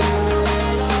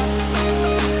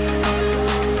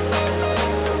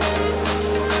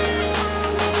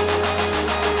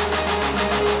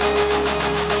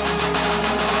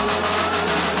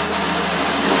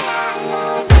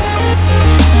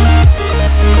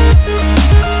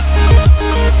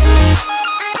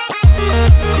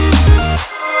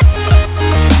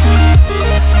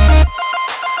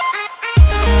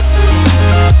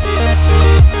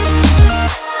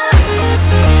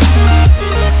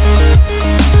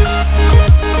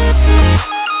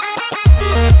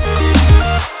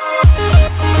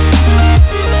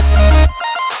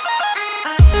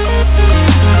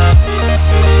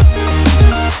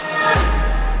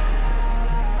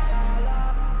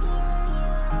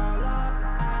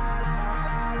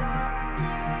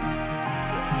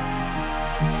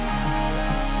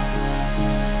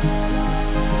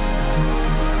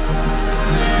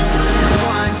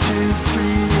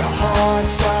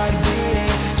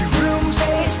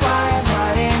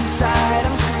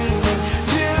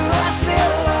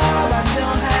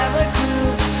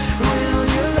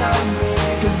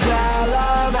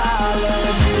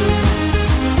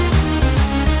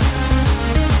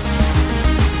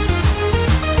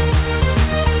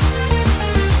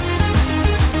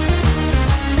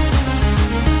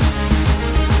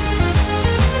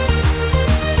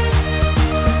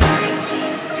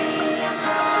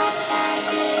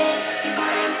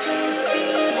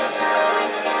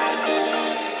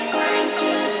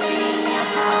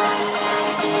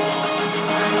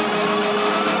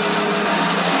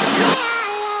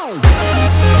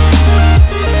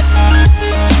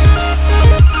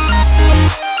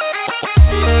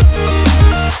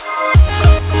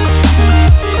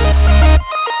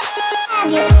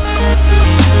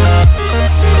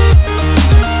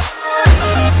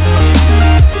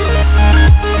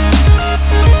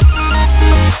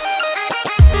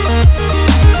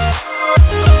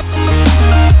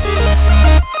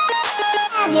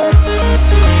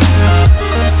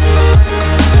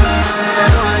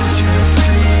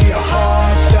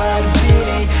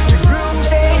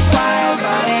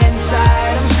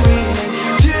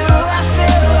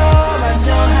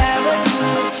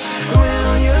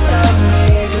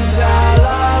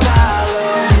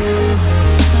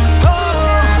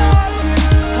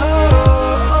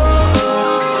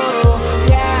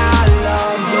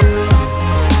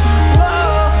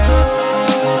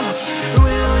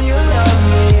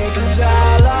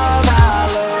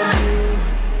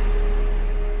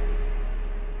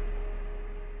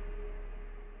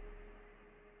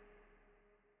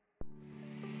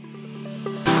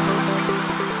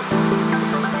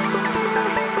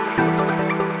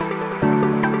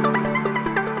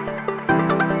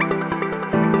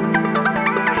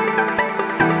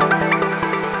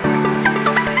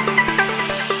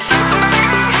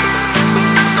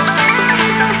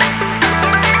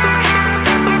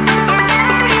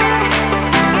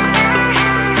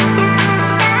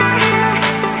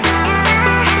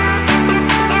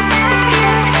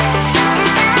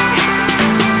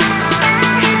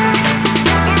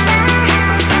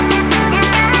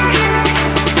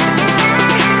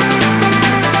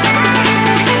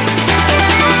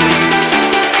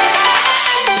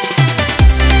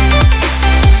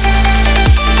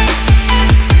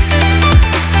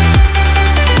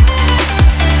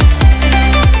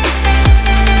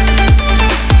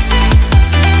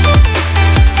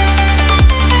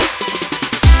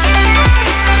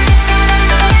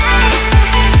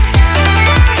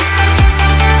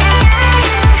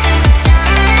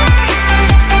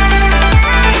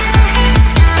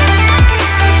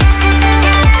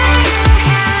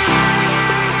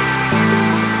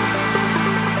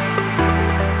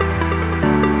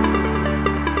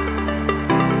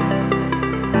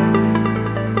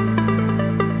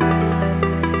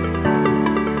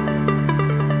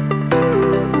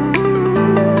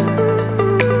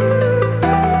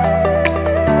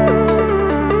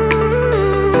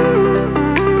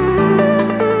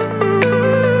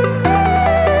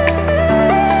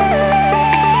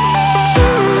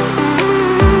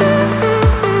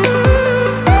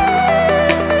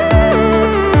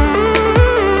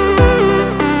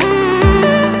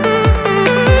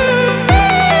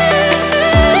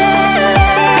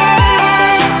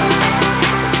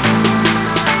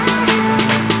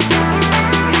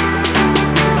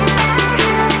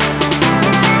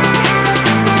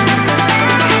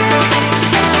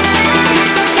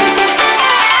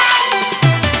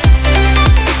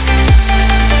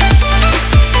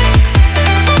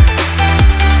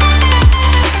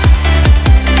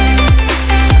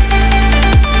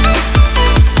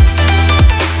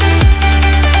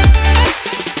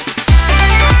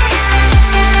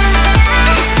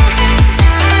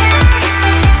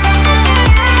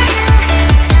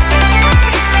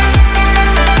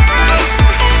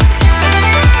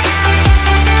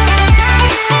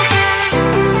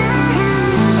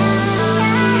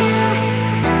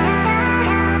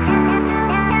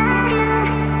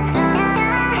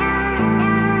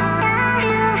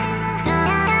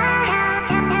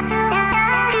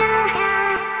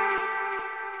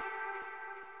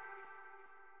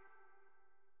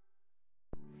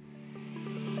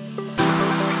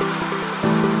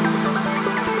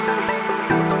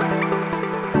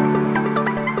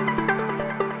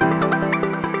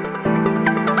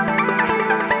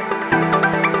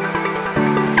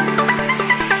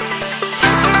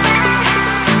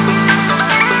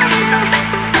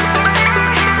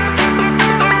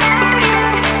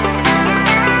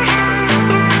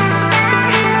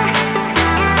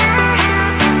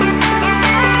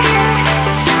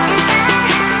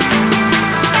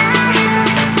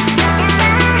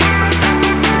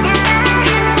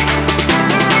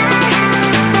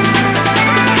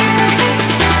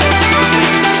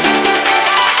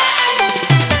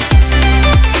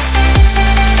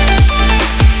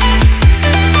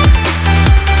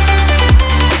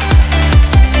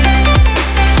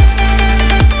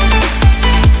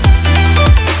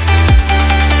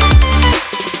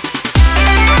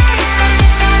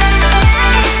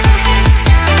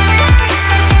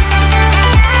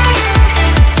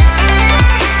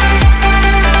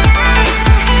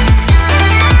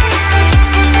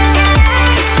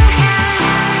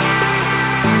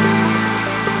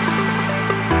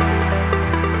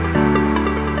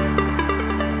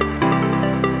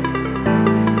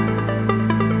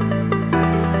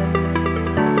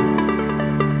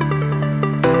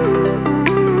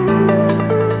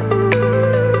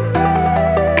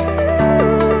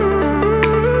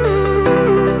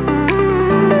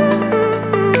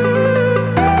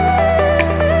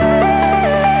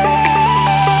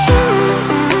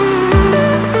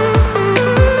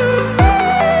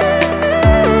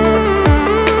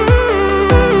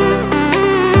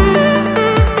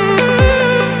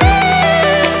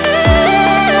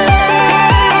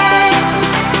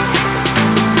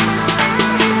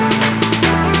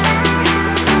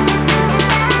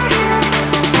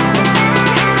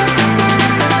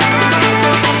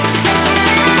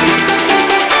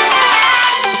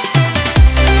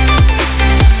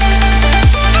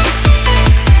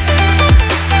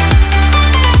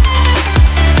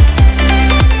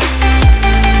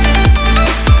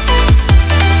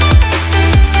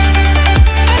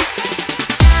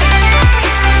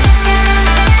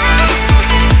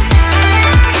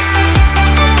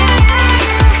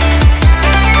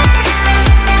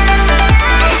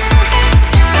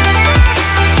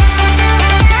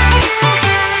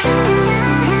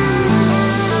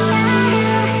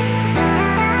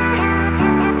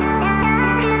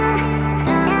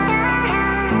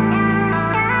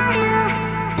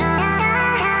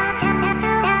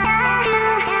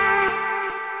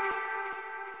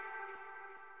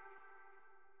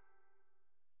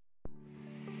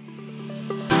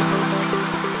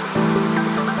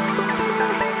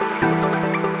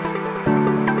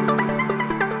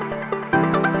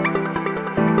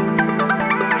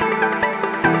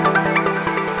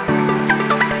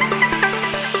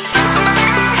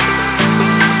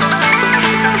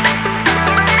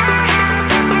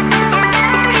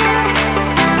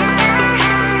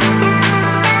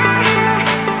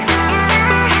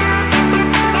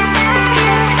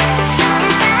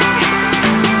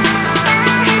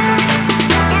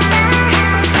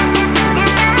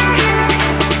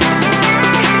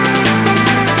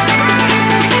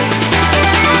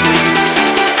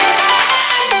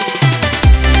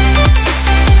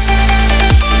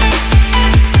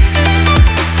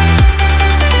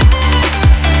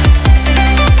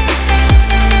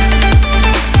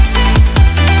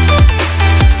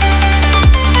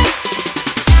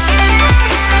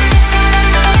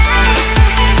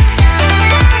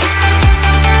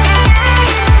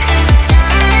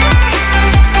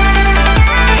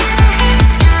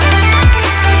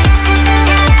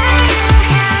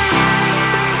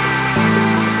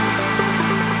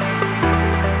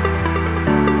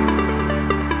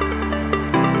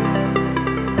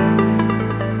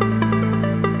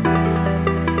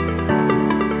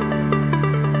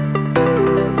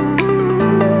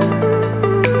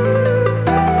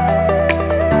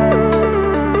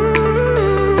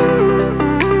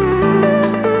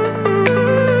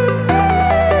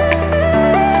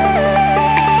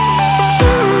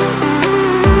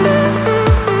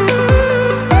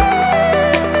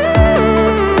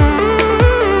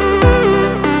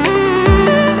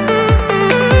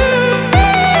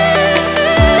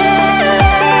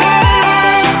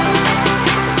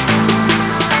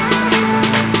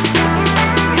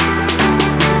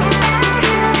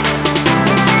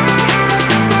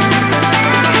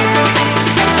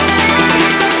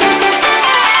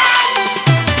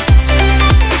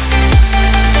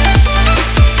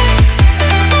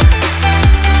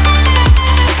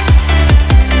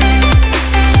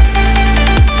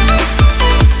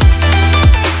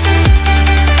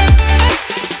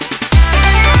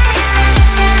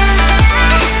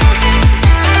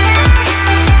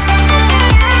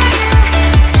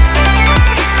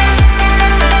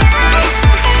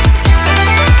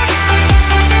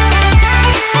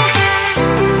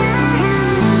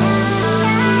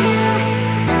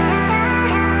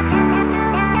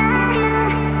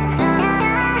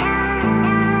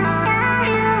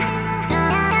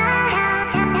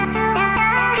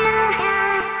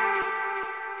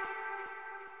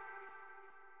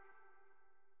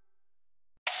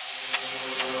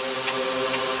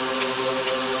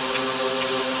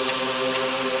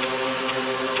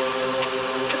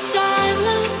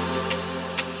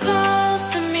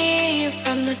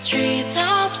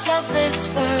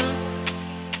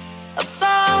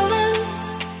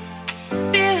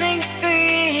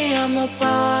 a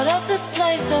part of this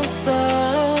place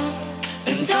above.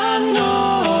 And I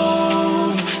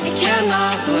know it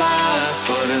cannot last,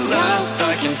 but at last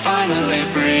I can finally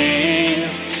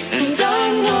breathe. And I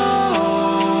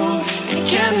know it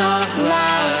cannot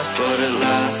last, but at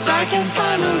last I can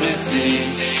finally see.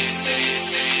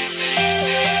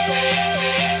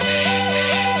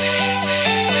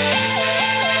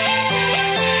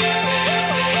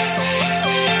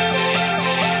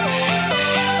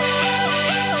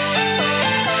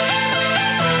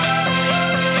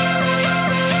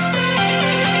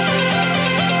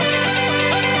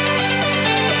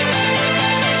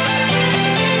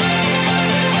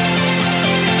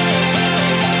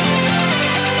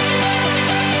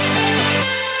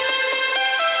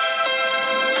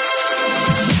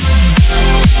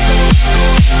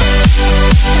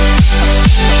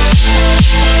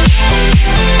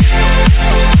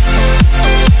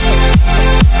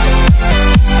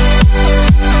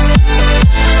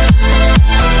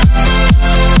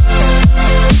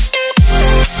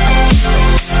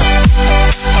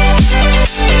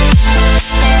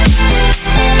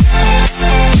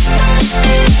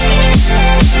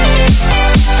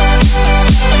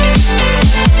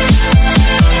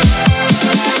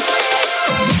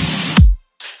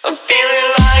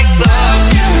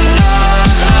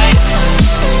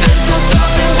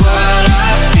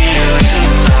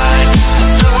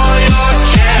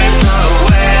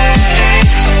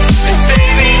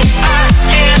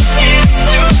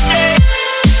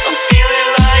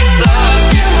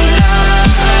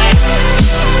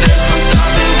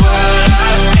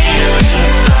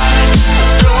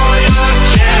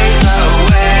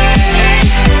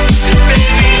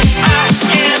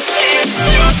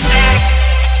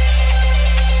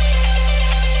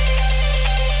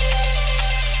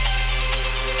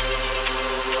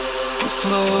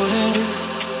 Floating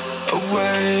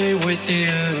away with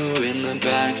you in the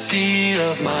backseat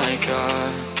of my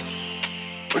car.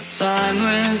 We're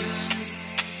timeless,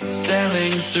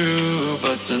 sailing through,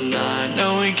 but tonight,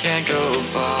 no, we can't go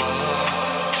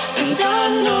far. And I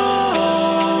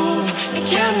know it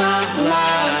cannot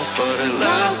last, but at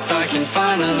last I can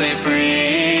finally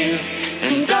breathe.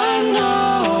 And I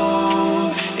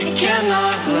know it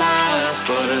cannot last,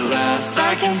 but at last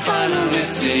I can finally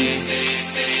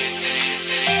see.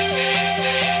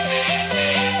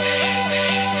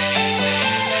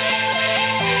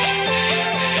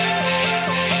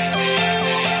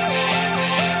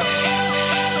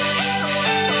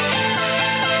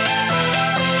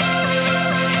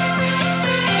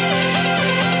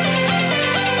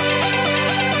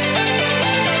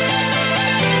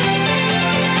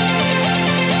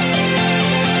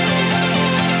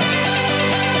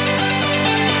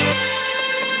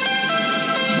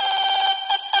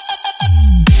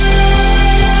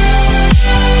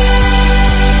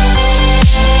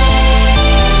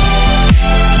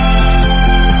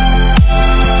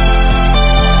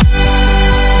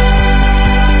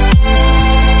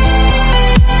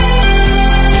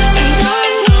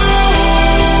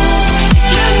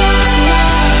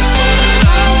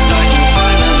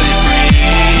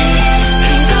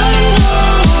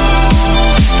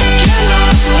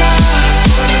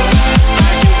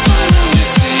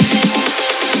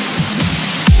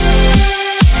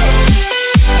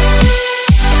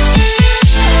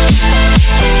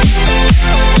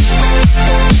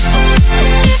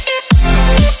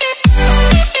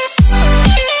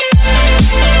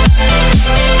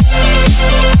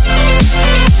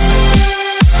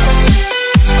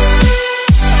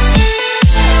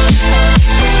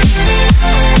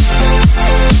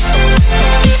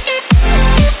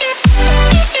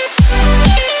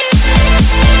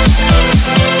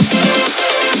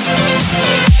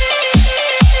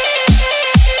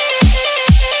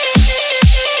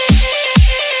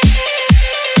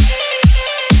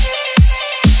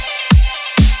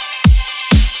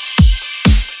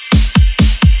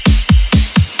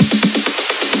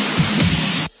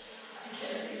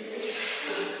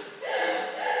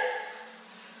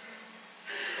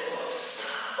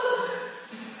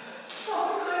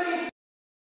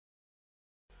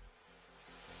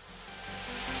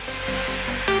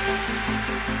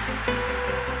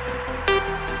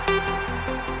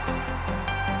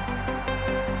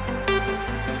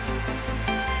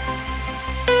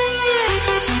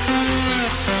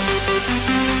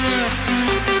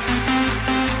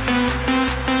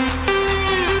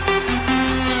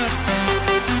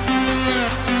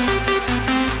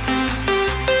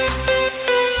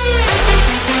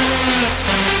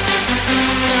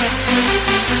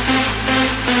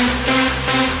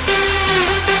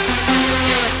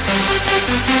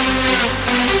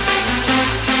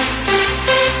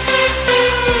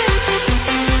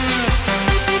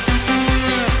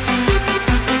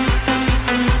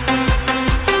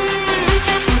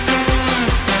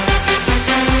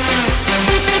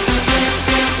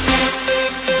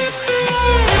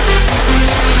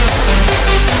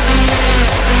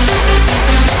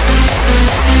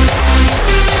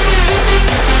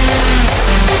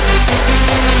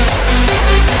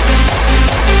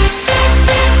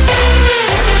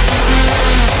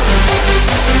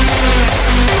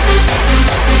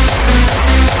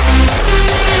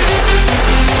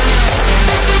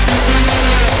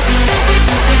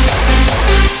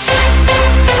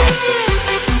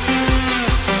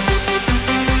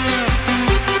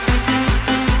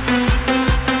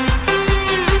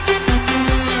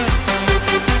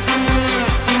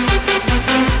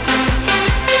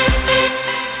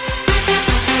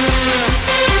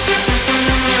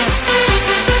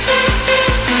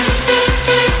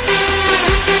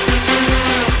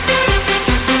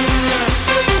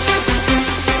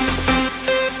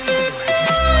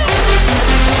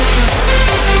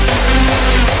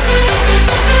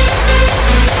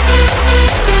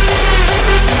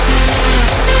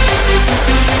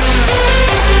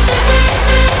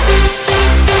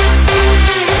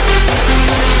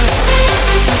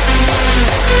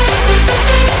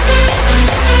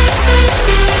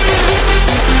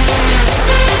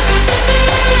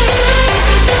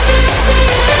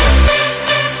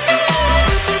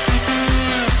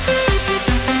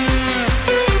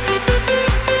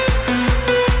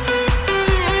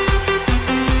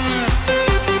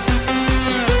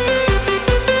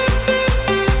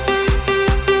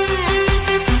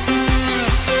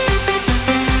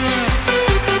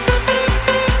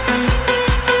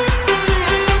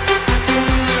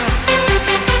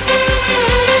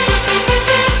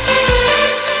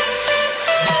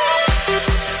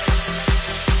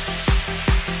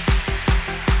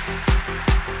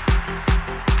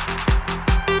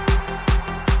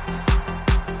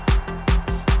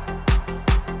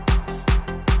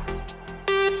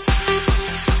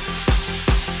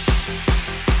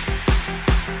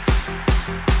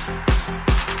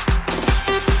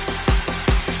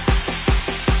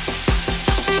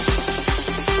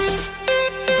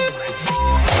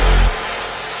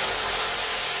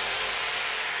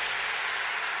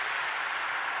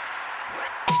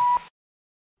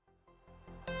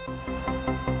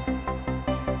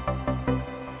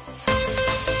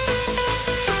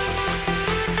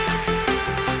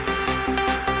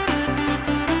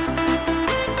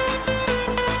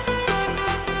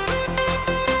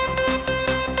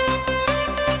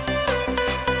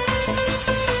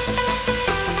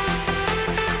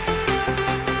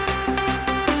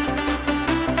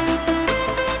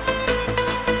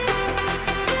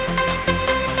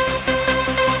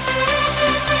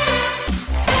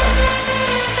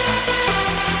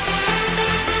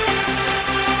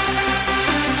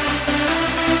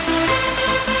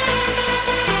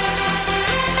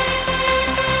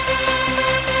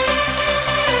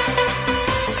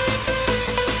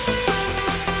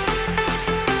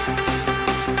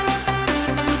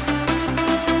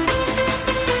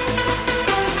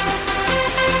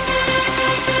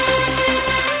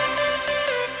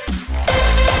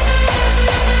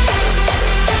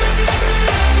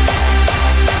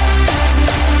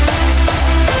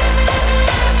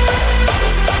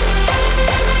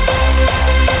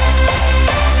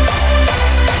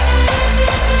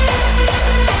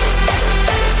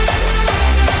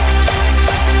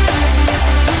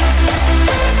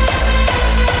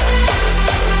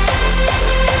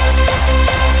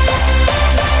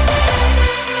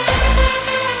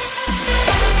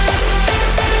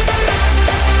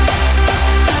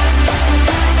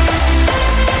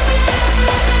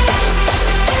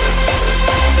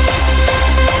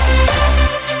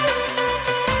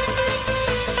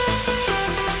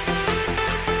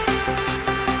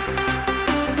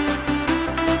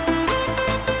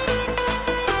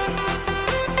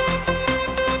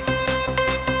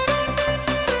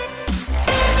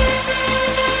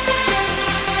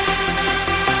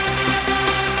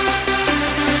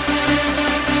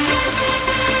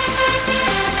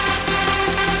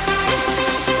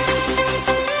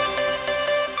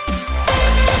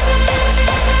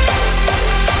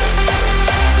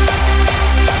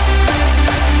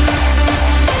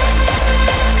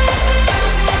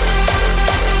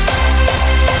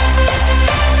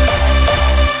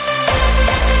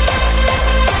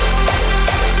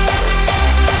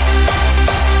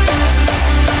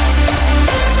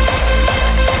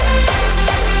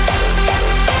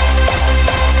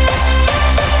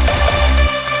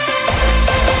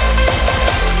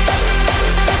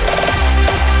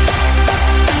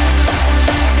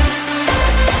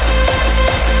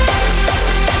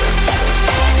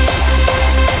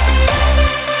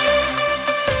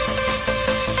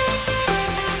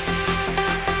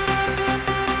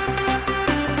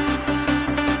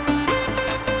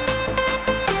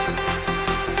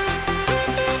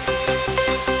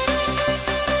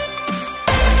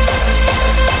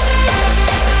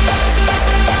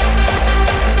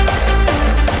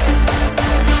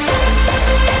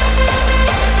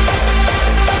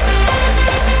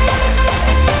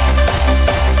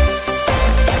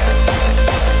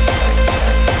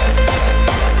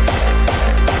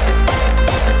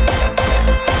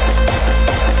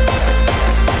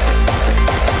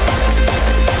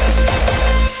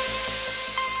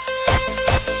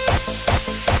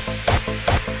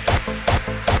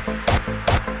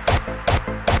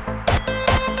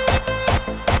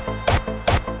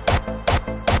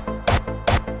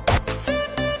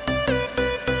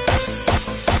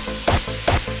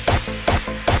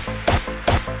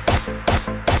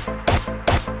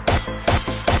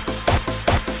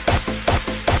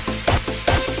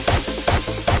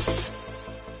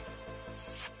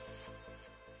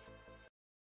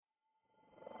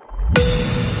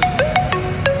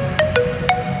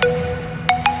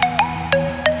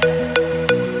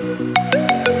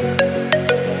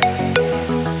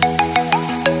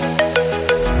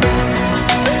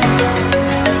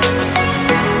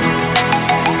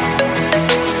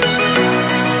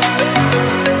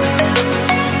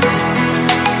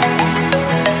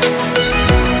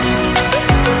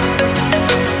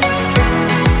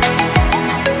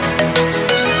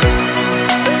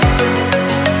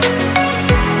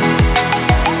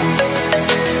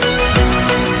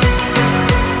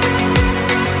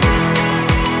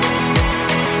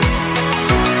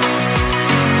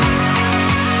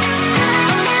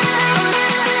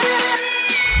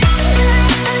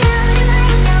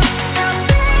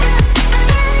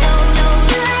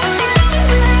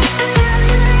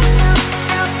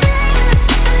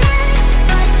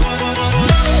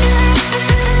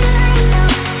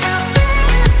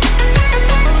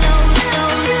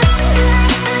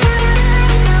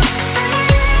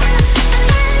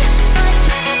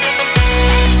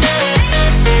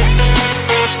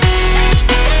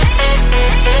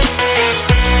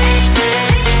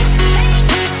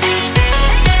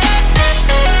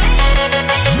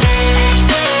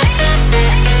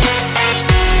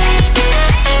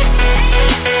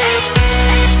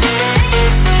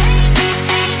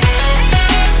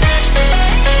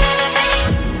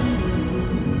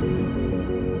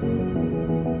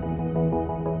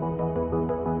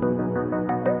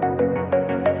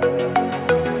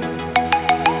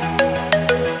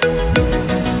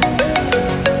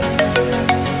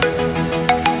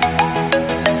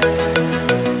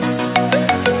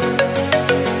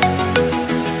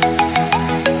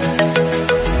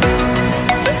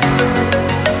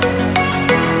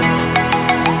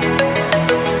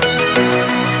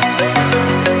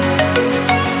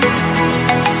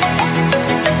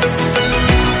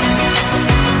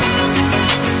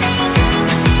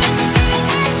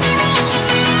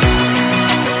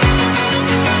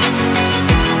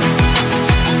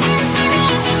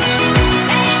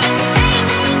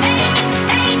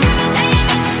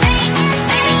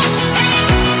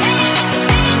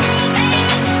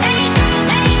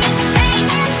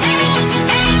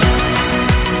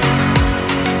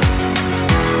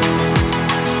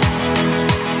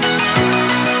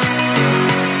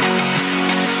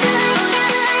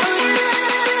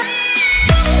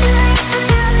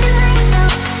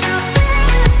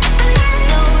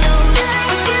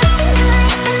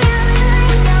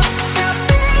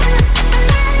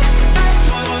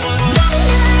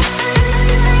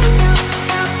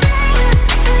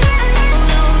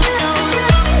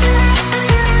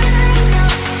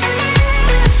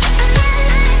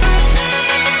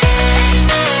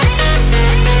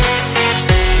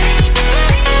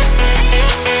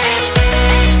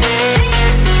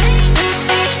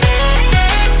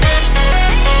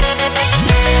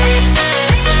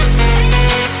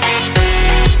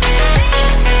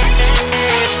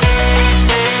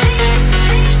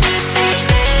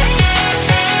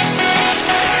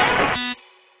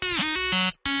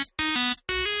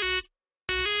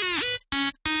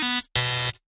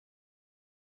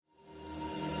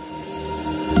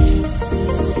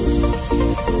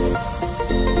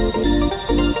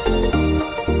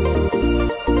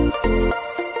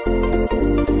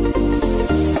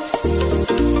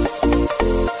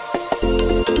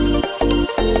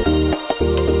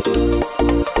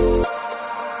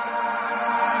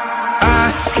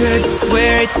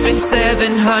 Swear it's been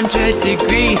 700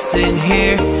 degrees in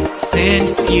here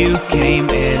since you came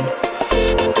in.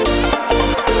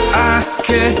 I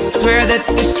could swear that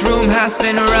this room has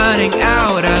been running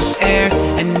out of air,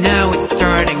 and now it's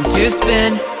starting to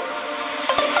spin.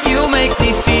 You make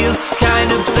me feel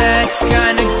kinda bad,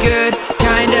 kinda good,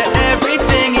 kinda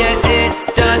everything, yet it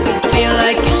doesn't feel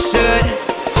like it should.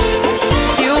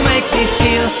 You make me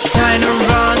feel kinda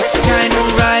wrong, kinda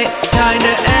right,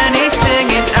 kinda anything,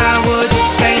 and I would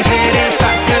change it if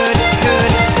I could.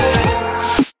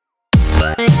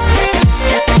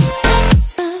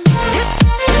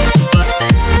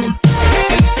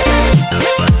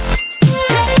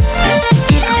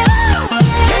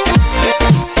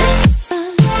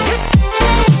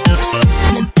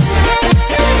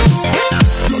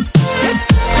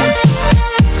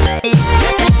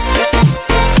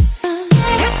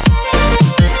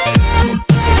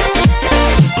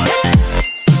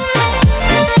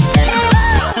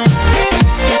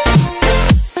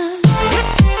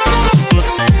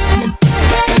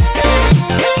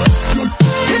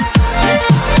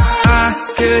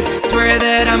 Swear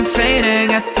that I'm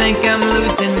fainting, I think I'm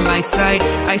losing my sight,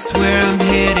 I swear I'm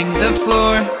hitting the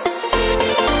floor.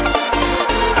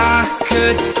 I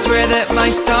could swear that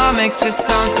my stomach just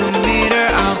sunk a meter.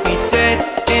 I'll be dead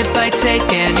if I take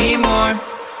any more.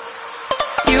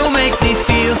 You make me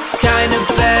feel kinda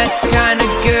bad, kinda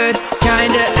good,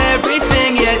 kinda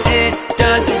everything, yet it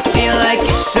doesn't feel like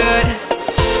it should.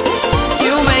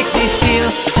 You make me feel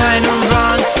kinda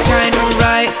wrong, kinda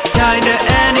right, kinda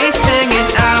anything, and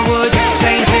I would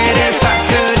change it if I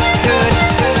could.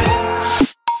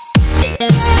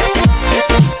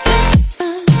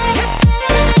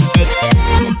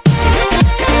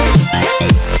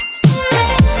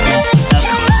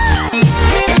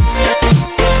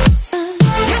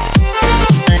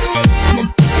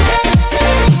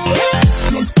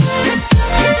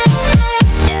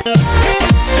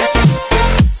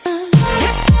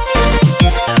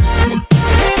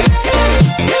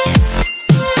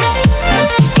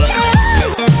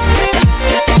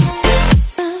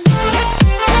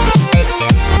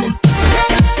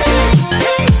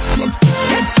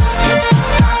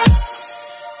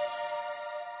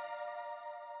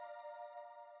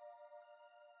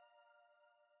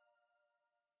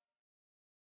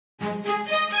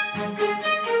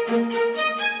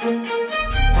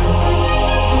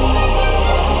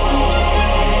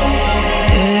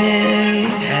 Day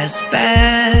has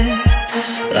passed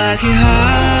like a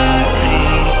hurricane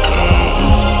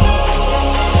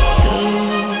to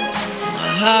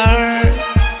my heart,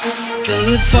 to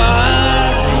the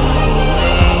far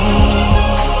away.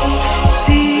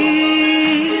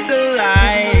 See the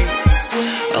lights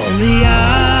on the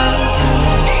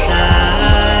other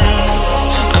side.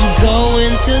 I'm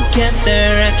going to get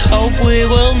there and hope we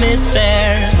will meet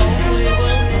there.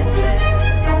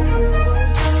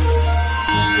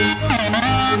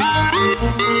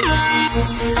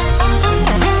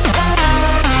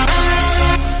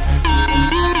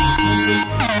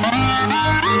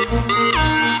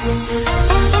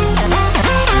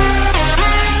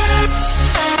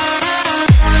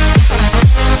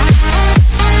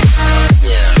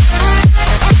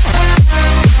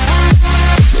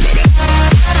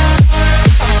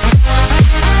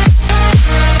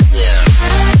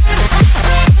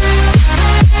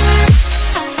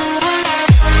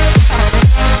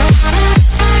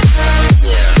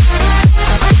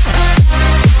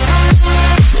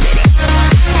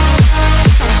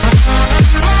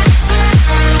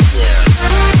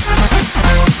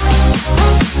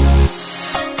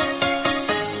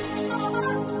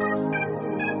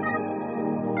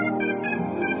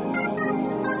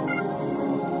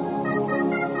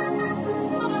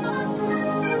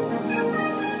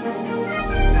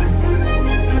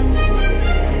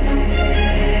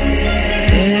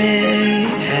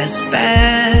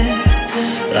 Fast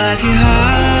like a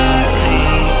hurricane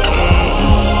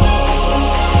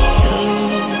to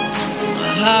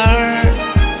my heart,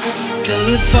 to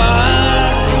the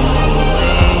far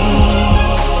away.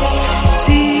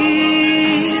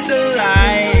 See the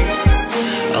lights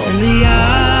on the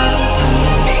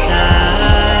other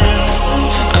side.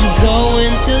 I'm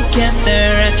going to get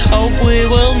there and hope we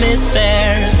will meet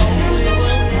there.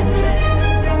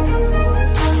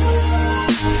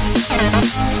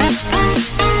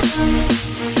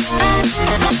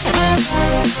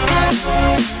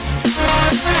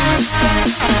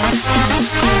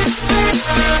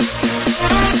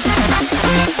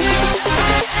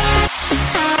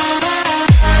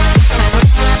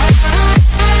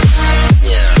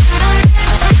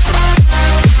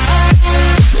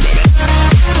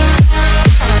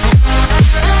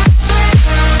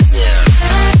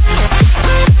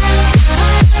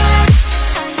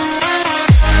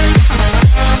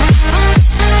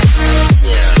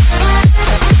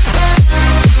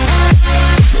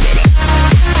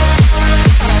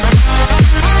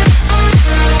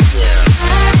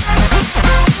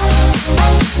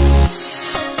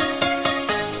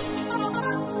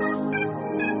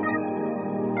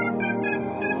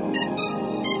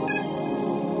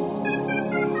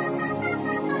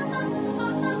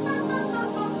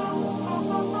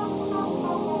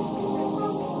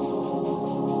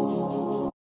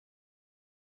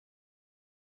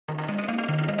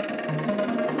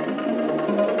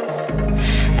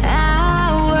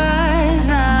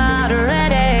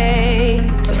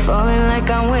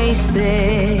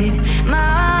 wasted. My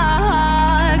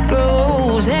heart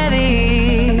grows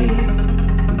heavy.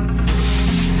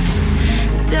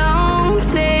 Don't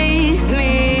taste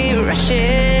me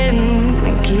rushing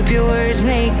and keep your words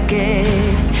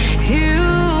naked.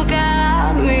 You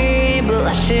got me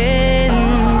blushing.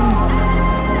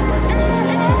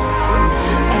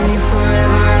 And you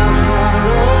forever I'll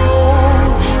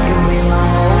follow. You'll be my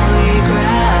holy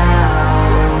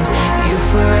ground. You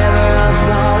forever I'll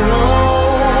follow.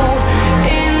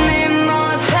 In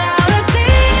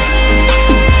immortality,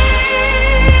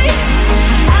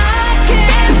 I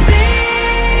can see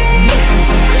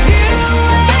you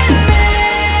and me.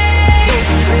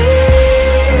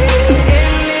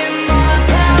 In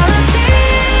immortality,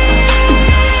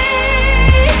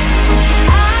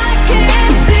 I can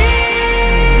see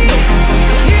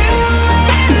you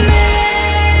and me.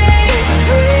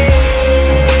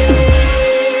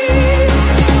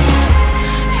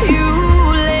 You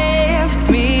left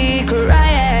me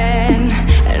crying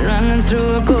and running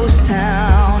through a ghost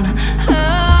town,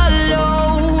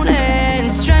 alone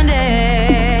and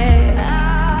stranded.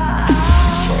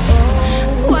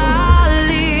 Why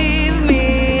leave me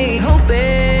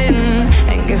hoping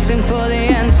and guessing for the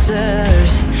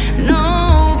answers?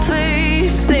 No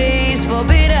place stays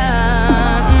forbidden.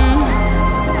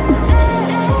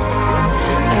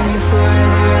 And you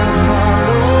forever I'll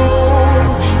follow.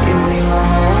 You'll be my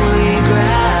holy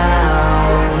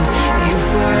ground. You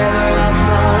forever I'll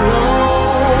follow.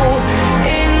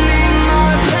 In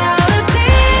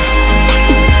immortality,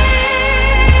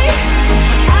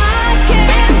 I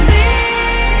can see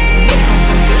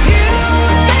you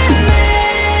and me.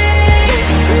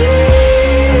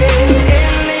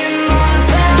 In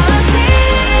immortality,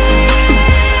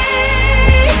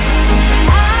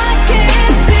 I can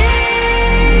see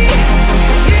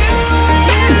you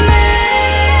and me.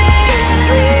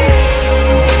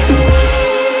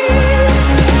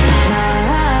 My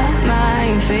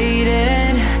mind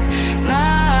faded,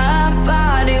 my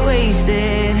body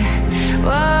wasted.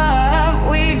 What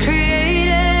we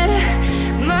created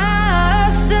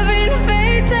must have been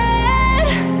fated.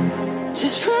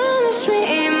 Just promise me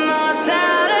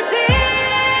immortality.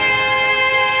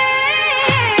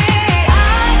 I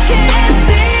can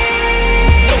see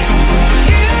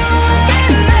you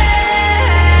and me.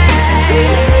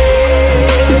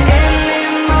 In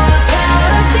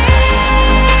immortality,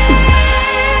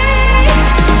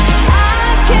 I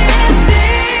can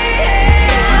see you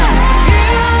and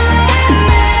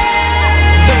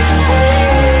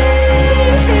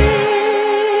me.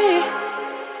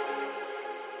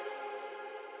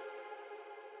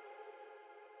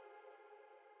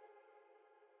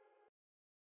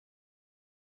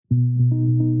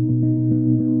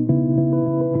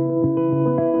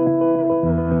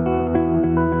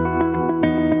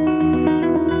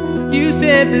 You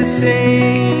said the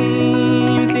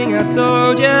same thing I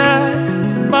told ya.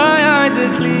 My eyes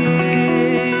are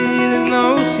clear, there's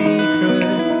no secret.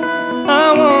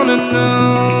 I wanna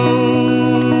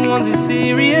know, was it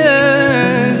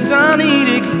serious? I need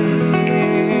it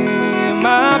clear,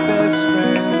 my best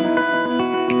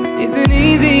friend. Isn't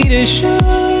easy to show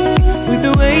with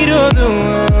the weight of the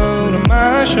world on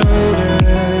my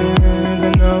shoulders.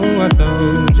 I know I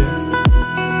told ya,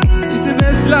 it's the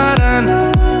best light I know.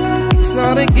 It's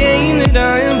not a game that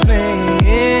I am playing.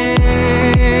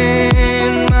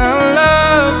 My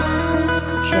love,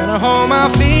 trying to hold my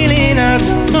feeling, I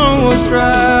don't know what's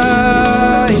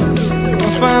right.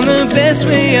 I'll find the best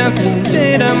way, I think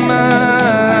that I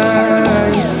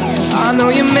might. I know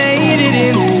you made it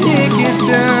in the nick of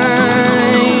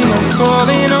time. I'm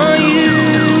calling on you.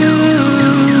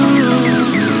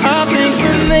 I think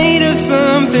we're made of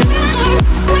something.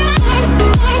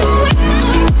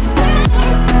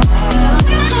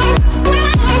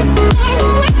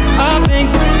 I think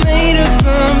we're made of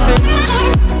something.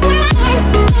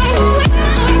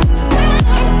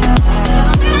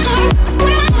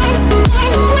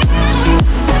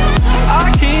 I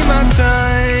keep my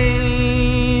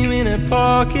time in a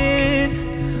pocket.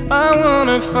 I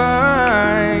wanna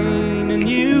find a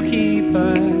new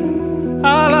keeper. I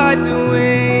like the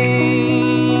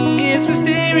way it's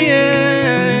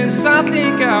mysterious. I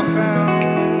think I found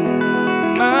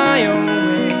my own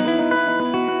way.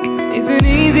 Isn't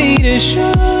easy to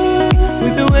show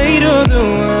with the weight of the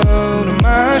world on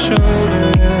my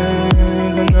shoulders.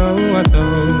 I know I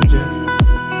told you,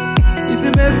 it's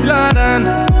the best light I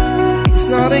know. It's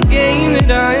not a game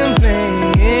that I am playing.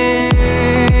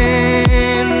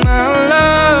 My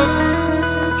love,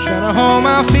 trying to hold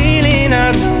my feeling, I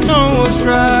don't know what's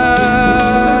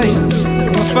right.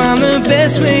 I'll find the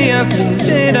best way, I think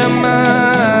that I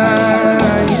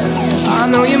might. I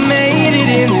know you made it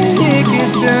in the nick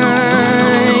of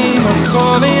time. I'm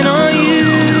calling on you.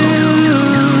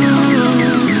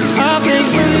 I think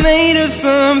we're made of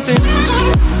something.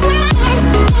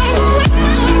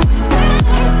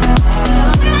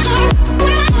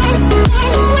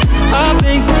 I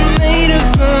think we're made of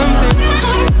something.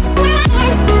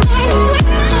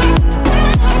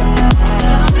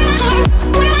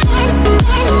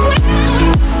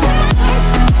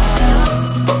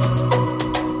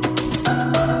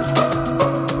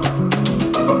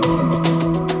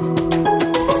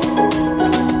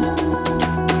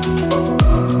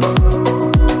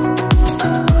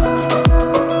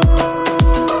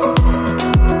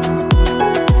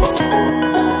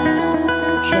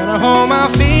 Hold my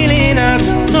feeling, I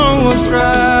don't know what's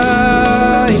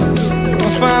right.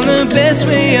 I'll find the best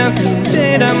way, I think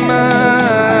that I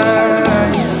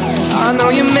might. I know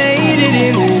you made it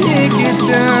in the nick of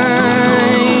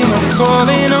time. I'm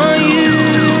calling on you.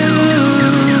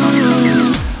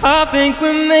 I think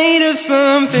we're made of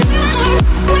something.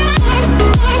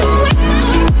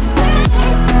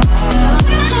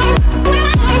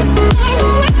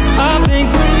 I think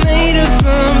we're made of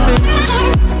something.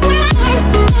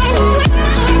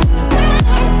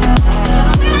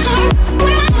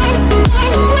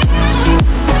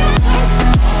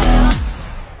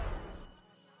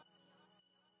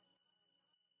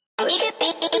 We could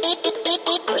be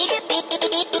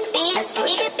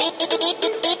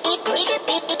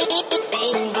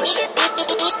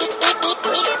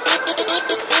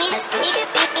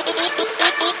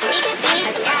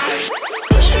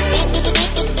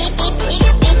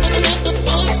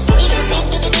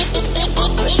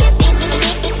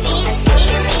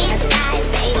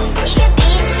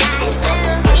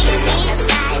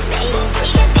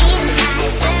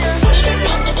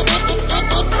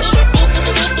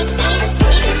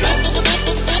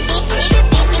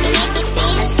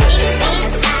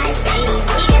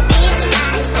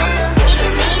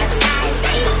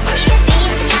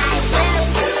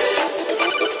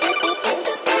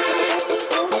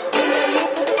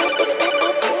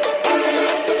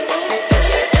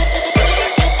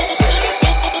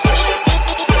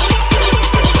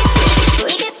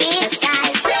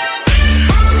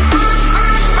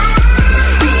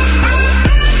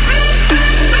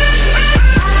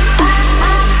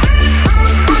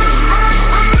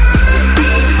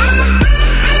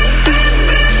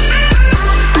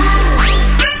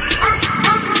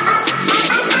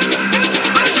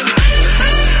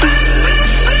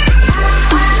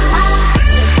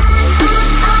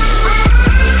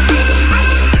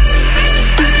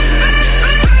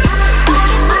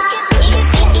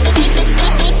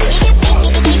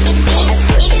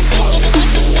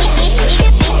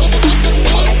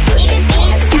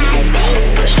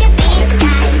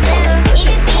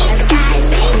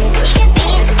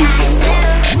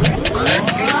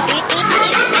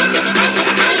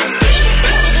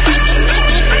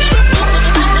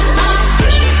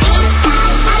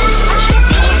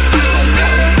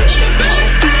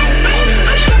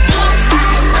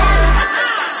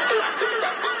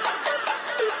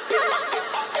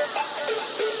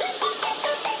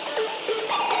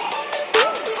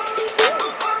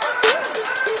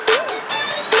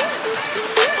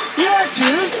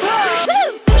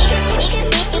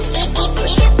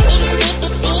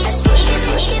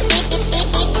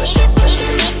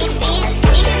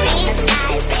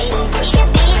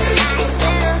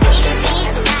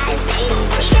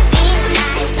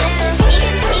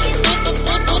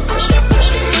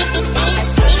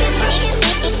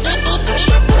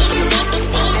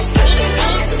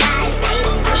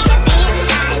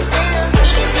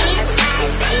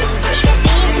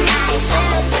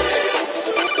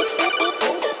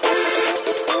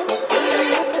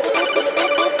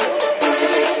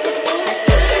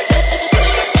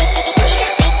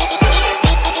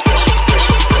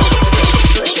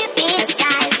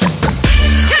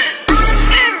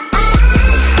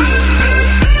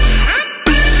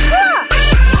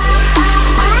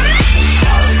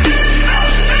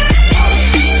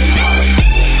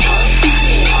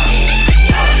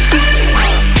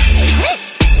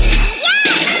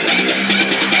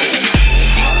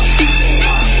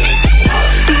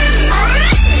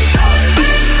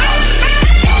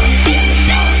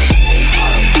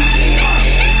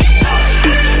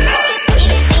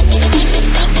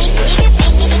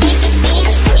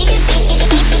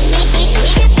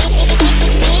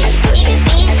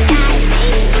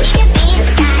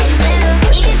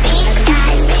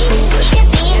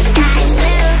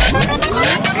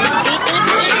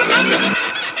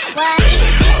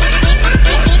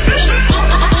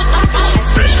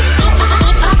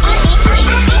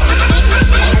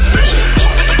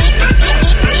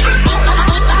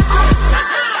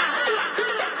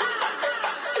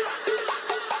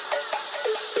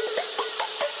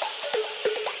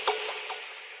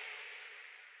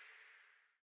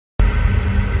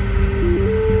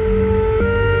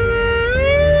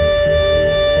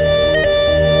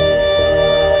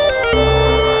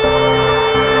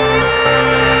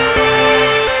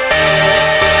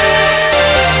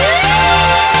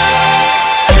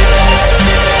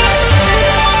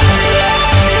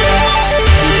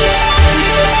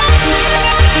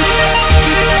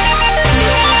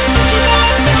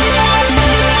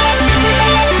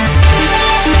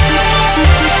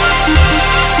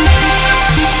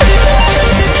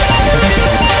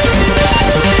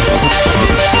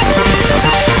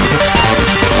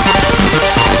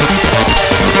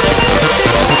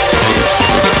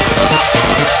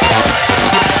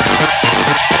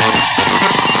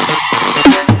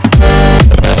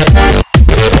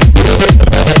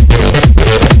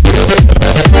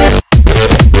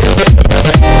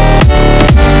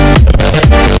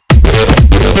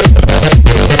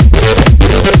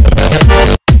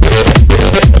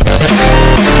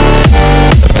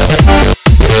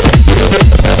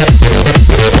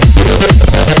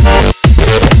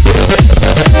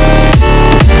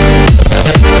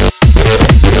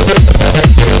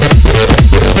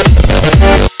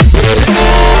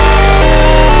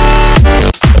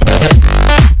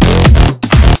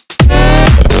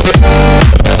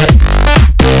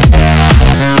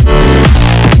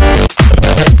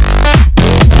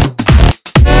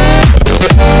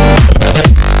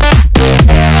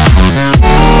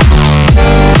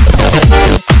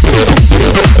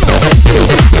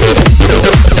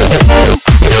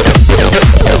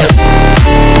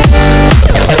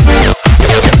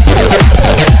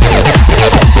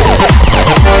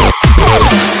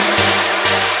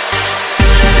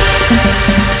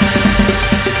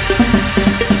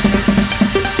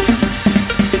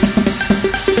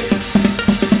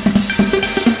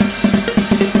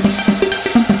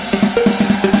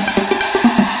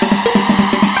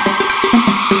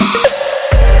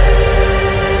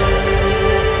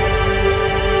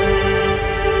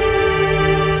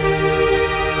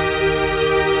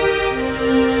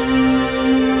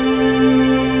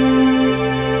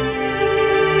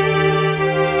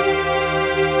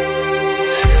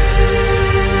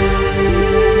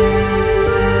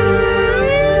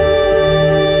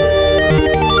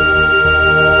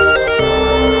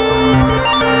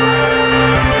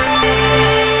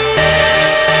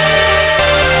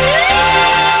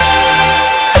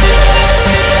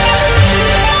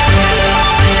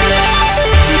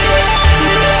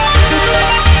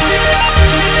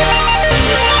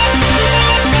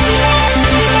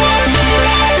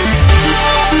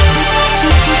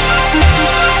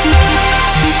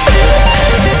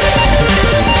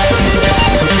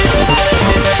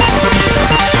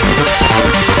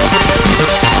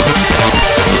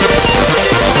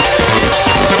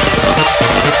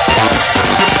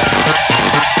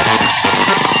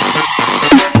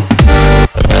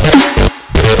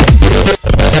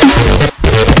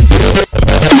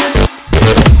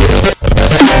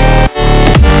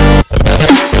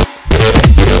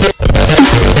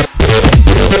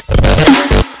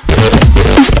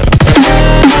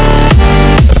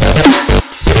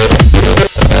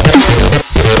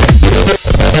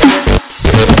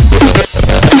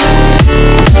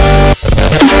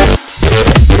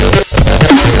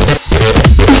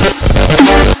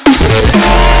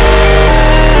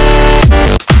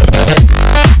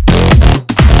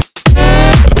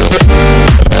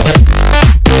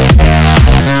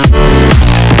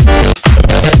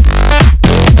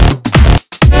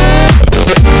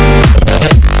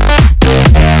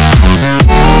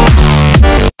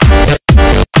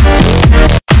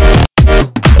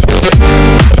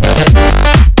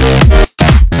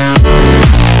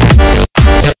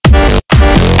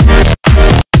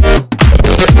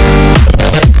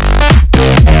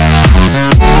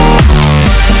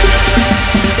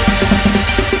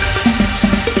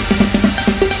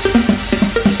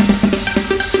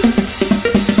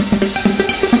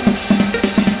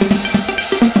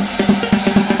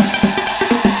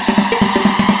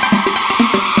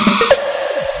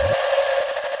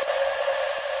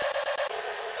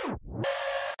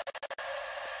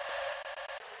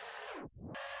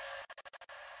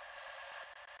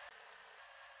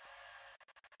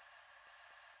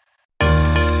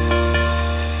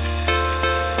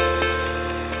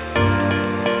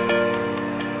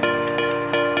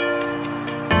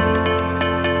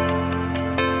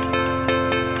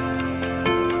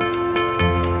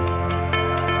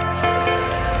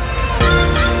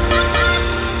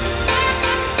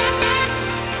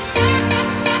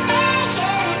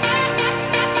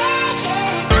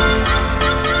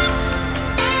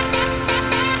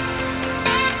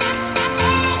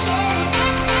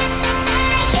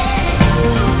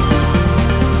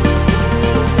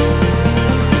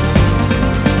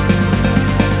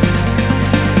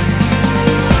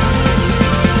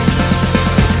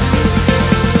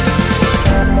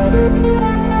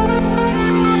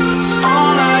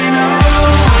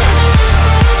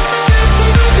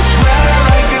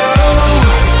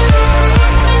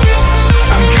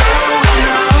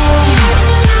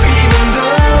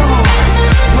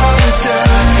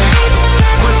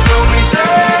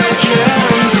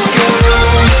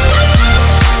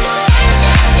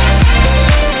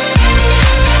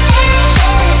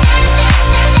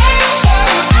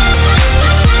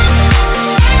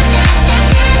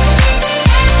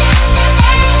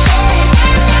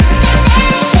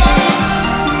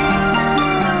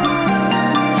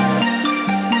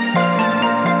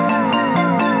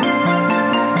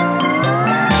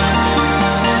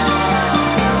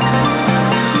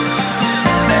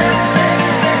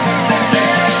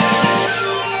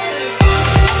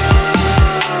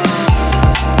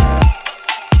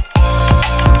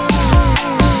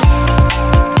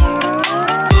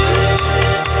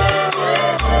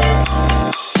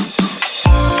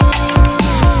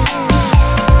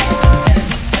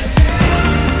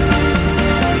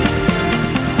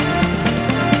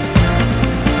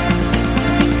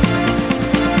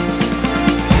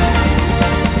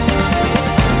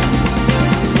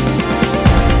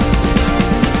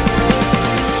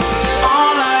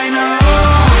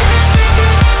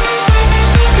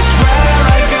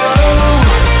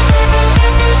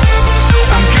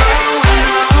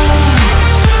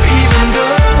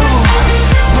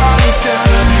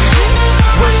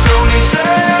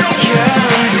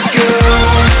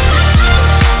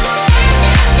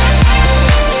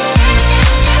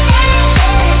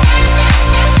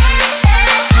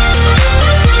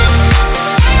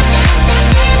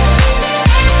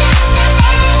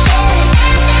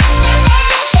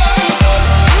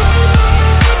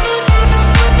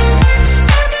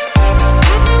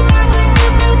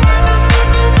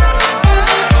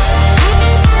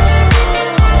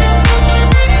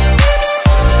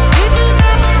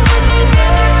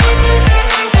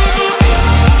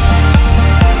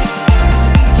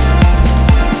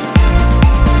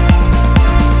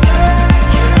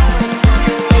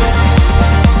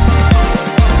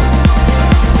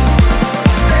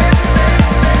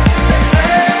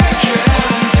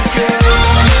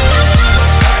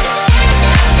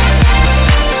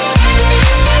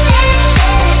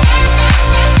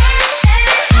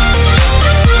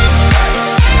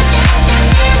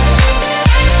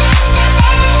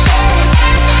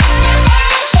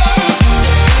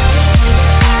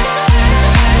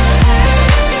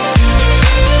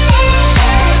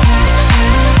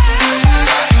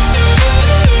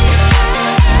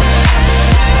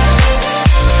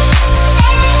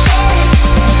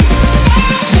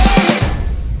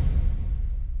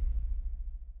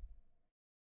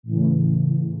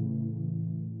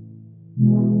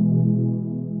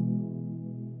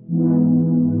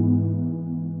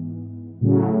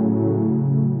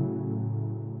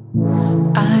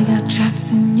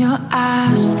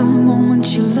eyes the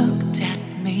moment you looked at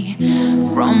me.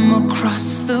 From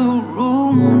across the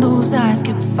room, those eyes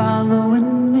kept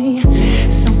following me.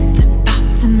 Something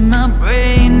popped in my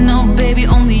brain. Oh baby,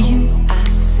 only you I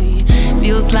see.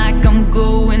 Feels like I'm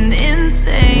going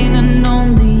insane, and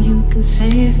only you can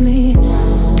save me.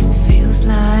 Feels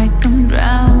like I'm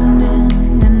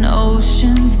drowning in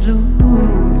ocean's blue.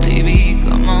 Baby,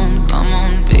 come on,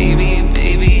 baby,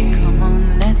 baby, come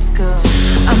on, let's go.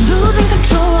 I'm losing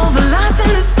control of the lights in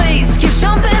this space. Keep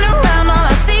jumping around, all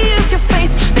I see is your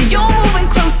face. But you're moving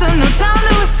closer, no time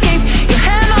to escape. Your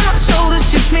hand on my shoulder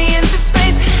shoots me into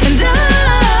space, and I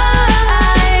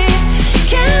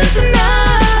can't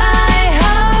deny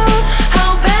how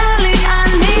badly I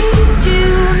need you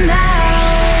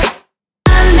now.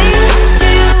 I need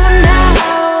you now.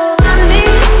 I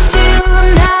need you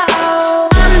now.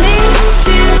 I need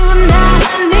you now.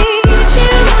 I need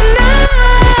you now.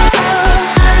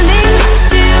 I need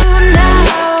you now.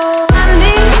 I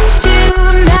need you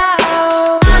now.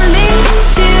 I need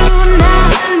you now.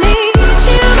 I need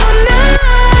you now.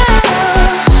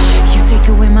 You take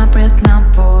away my breath now,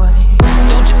 boy.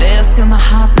 Don't you dare steal my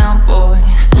heart now, boy.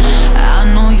 I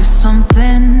know you're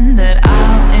something that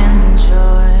I'll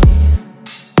enjoy.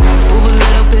 Move a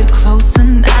little bit closer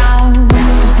now,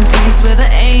 to some place where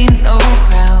there ain't no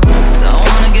crowds. I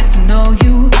wanna get to know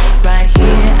you right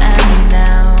here and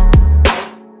now.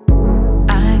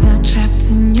 I got trapped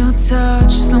in your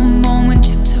touch the moment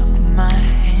you took my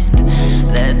hand.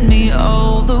 Led me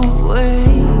all the way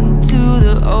to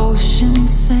the ocean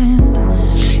sand.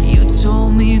 You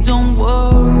told me don't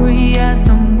worry as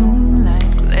the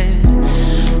moonlight glared.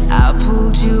 I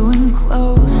pulled you in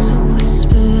close, so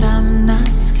whispered I'm not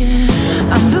scared.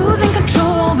 I'm losing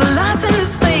control of the lights in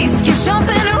this space. Keep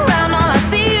jumping around, all I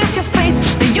see is your face.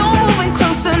 But you're moving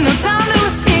closer, no time to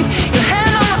escape. Your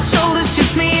hand on my shoulder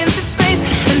shoots me into space,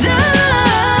 and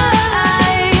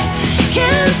I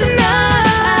can't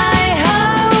deny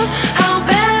how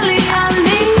badly I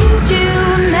need you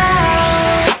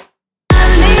now. I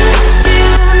need you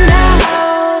now.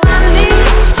 I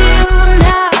need you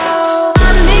now.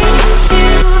 I need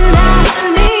you now.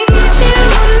 I need you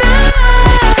now.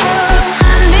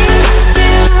 I need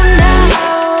you now.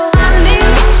 I need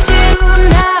you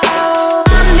now.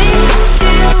 I need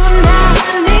you now.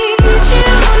 I need you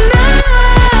now.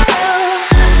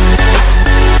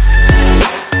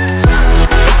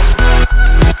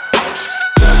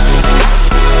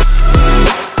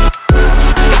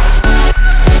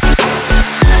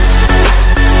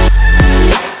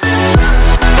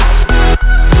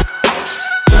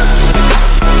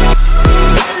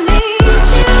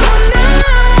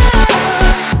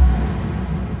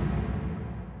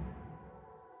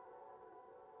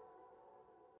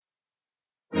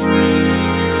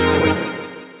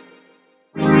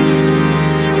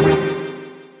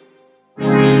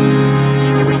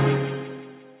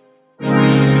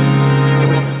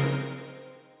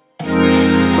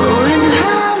 With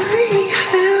heavy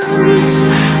hands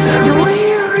and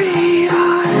weary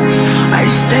eyes, I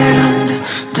stand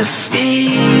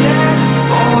defeated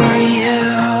for you.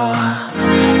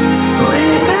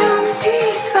 With empty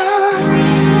thoughts,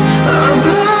 a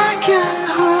blackened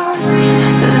heart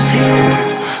is here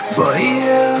for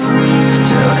you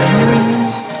to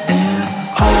end it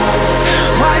all.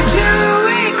 Why do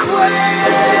we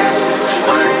quit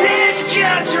when it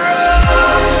gets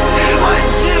rough? Why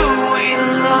do we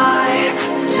lie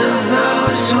to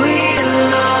those we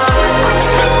love?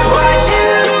 Why do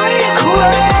we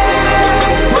quit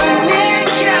when it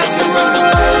gets rough?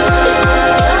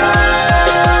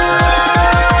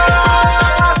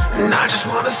 And I just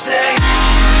wanna say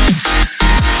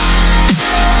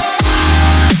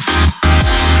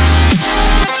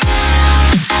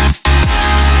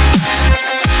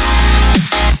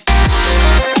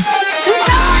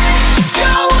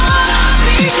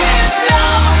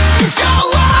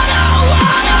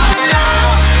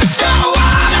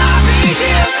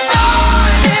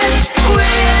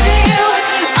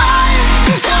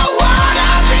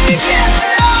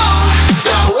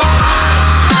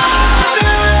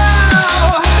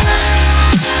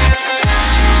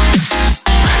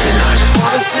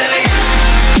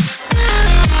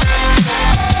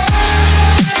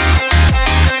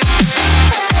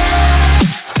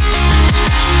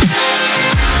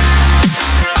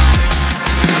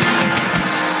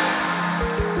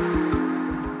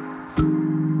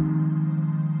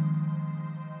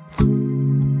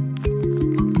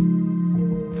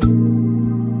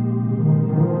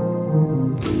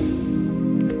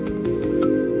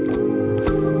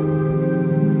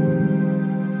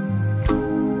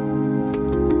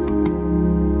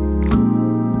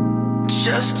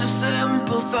just a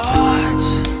simple thought.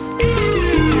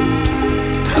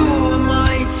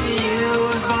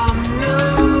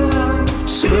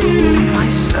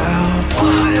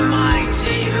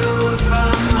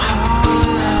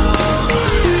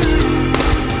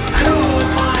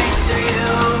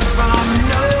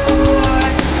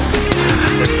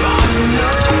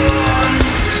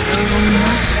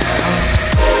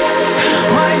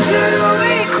 do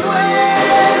we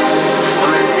quit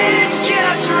when it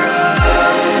gets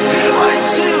rough? Why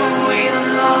do we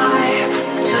lie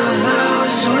to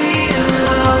those we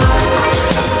love?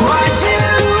 Why do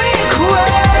we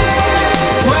quit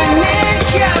when it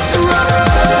gets rough?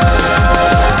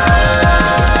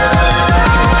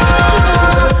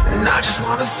 And I just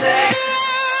wanna say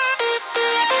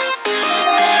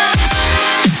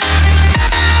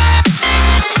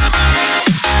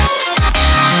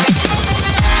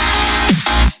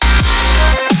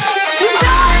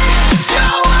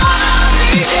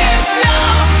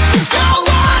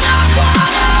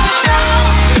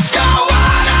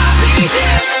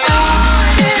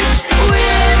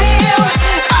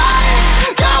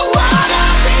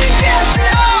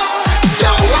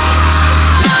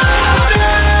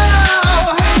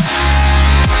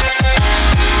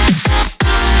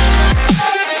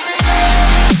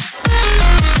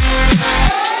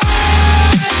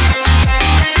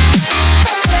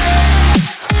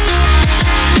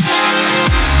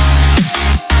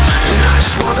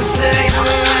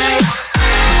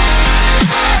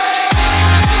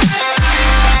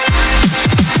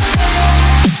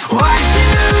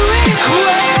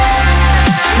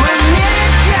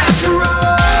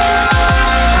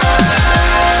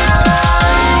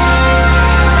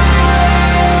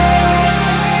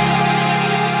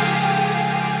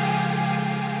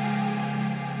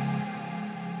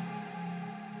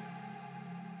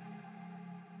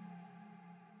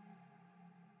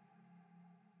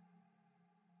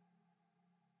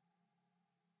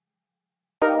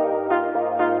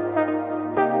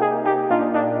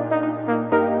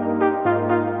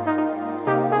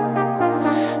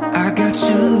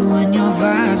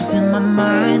in my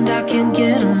mind, I can't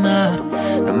get them out,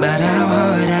 no matter how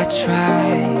hard I try.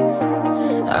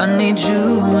 I need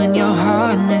you and your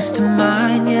heart next to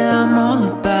mine. Yeah, I'm all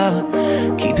about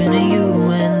keeping it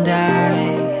you and I.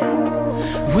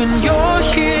 When you're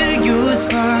here, you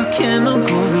spark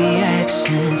chemical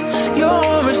reactions. Your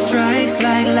aura strikes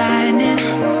like lightning.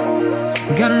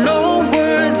 Got no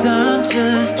words, I'm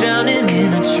just drowning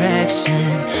in attraction.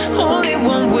 Only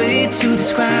one way to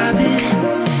describe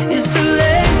it. It's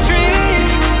electric,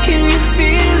 can you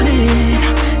feel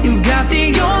it? You got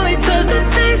the only touch that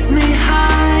takes me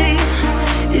high.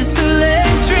 It's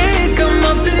electric, I'm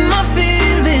up in my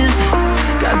feelings.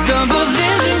 Got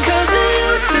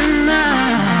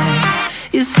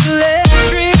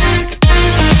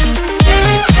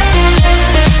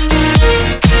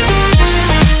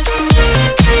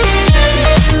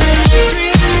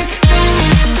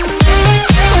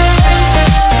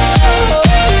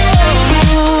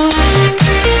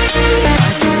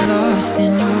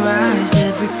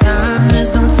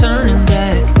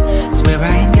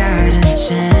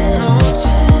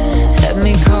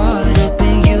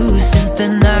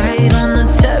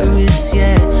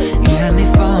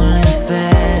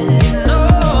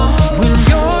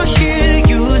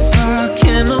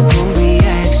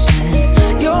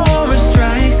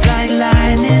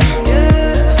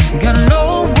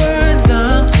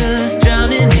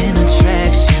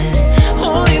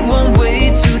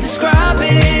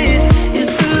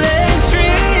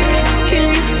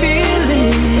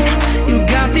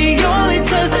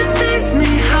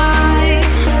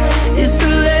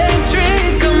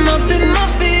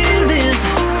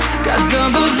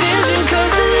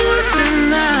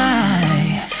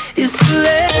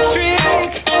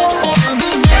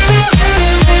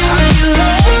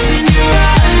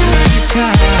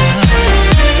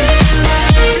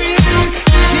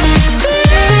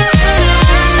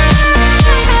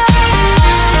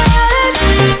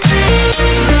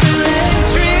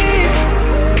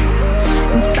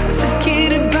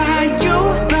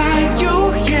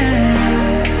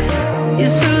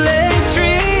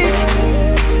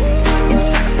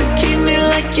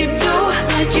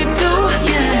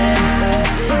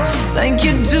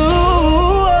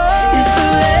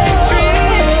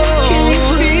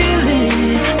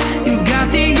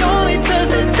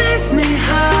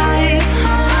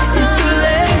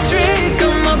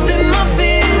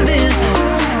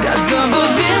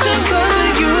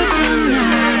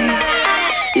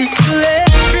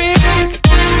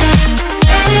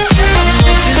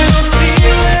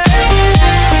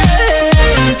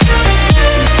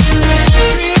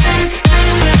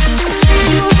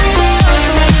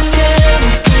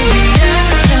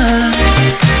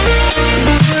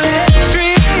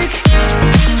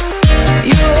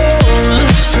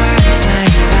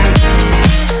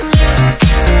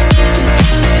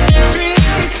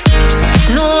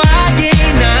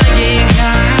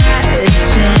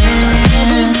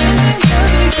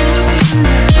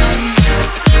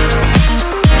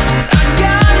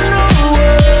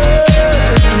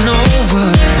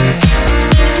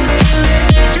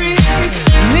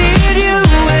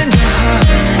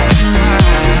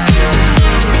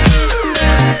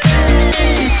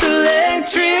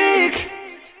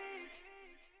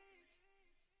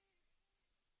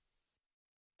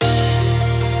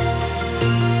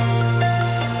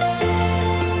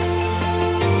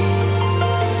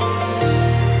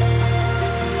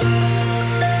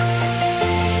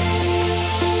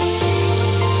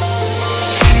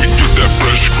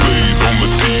glaze on the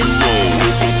D-low.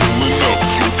 Pulling up,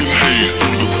 smoking haze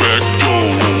through the back door.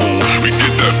 We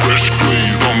get that fresh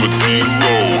glaze on the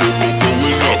D-low.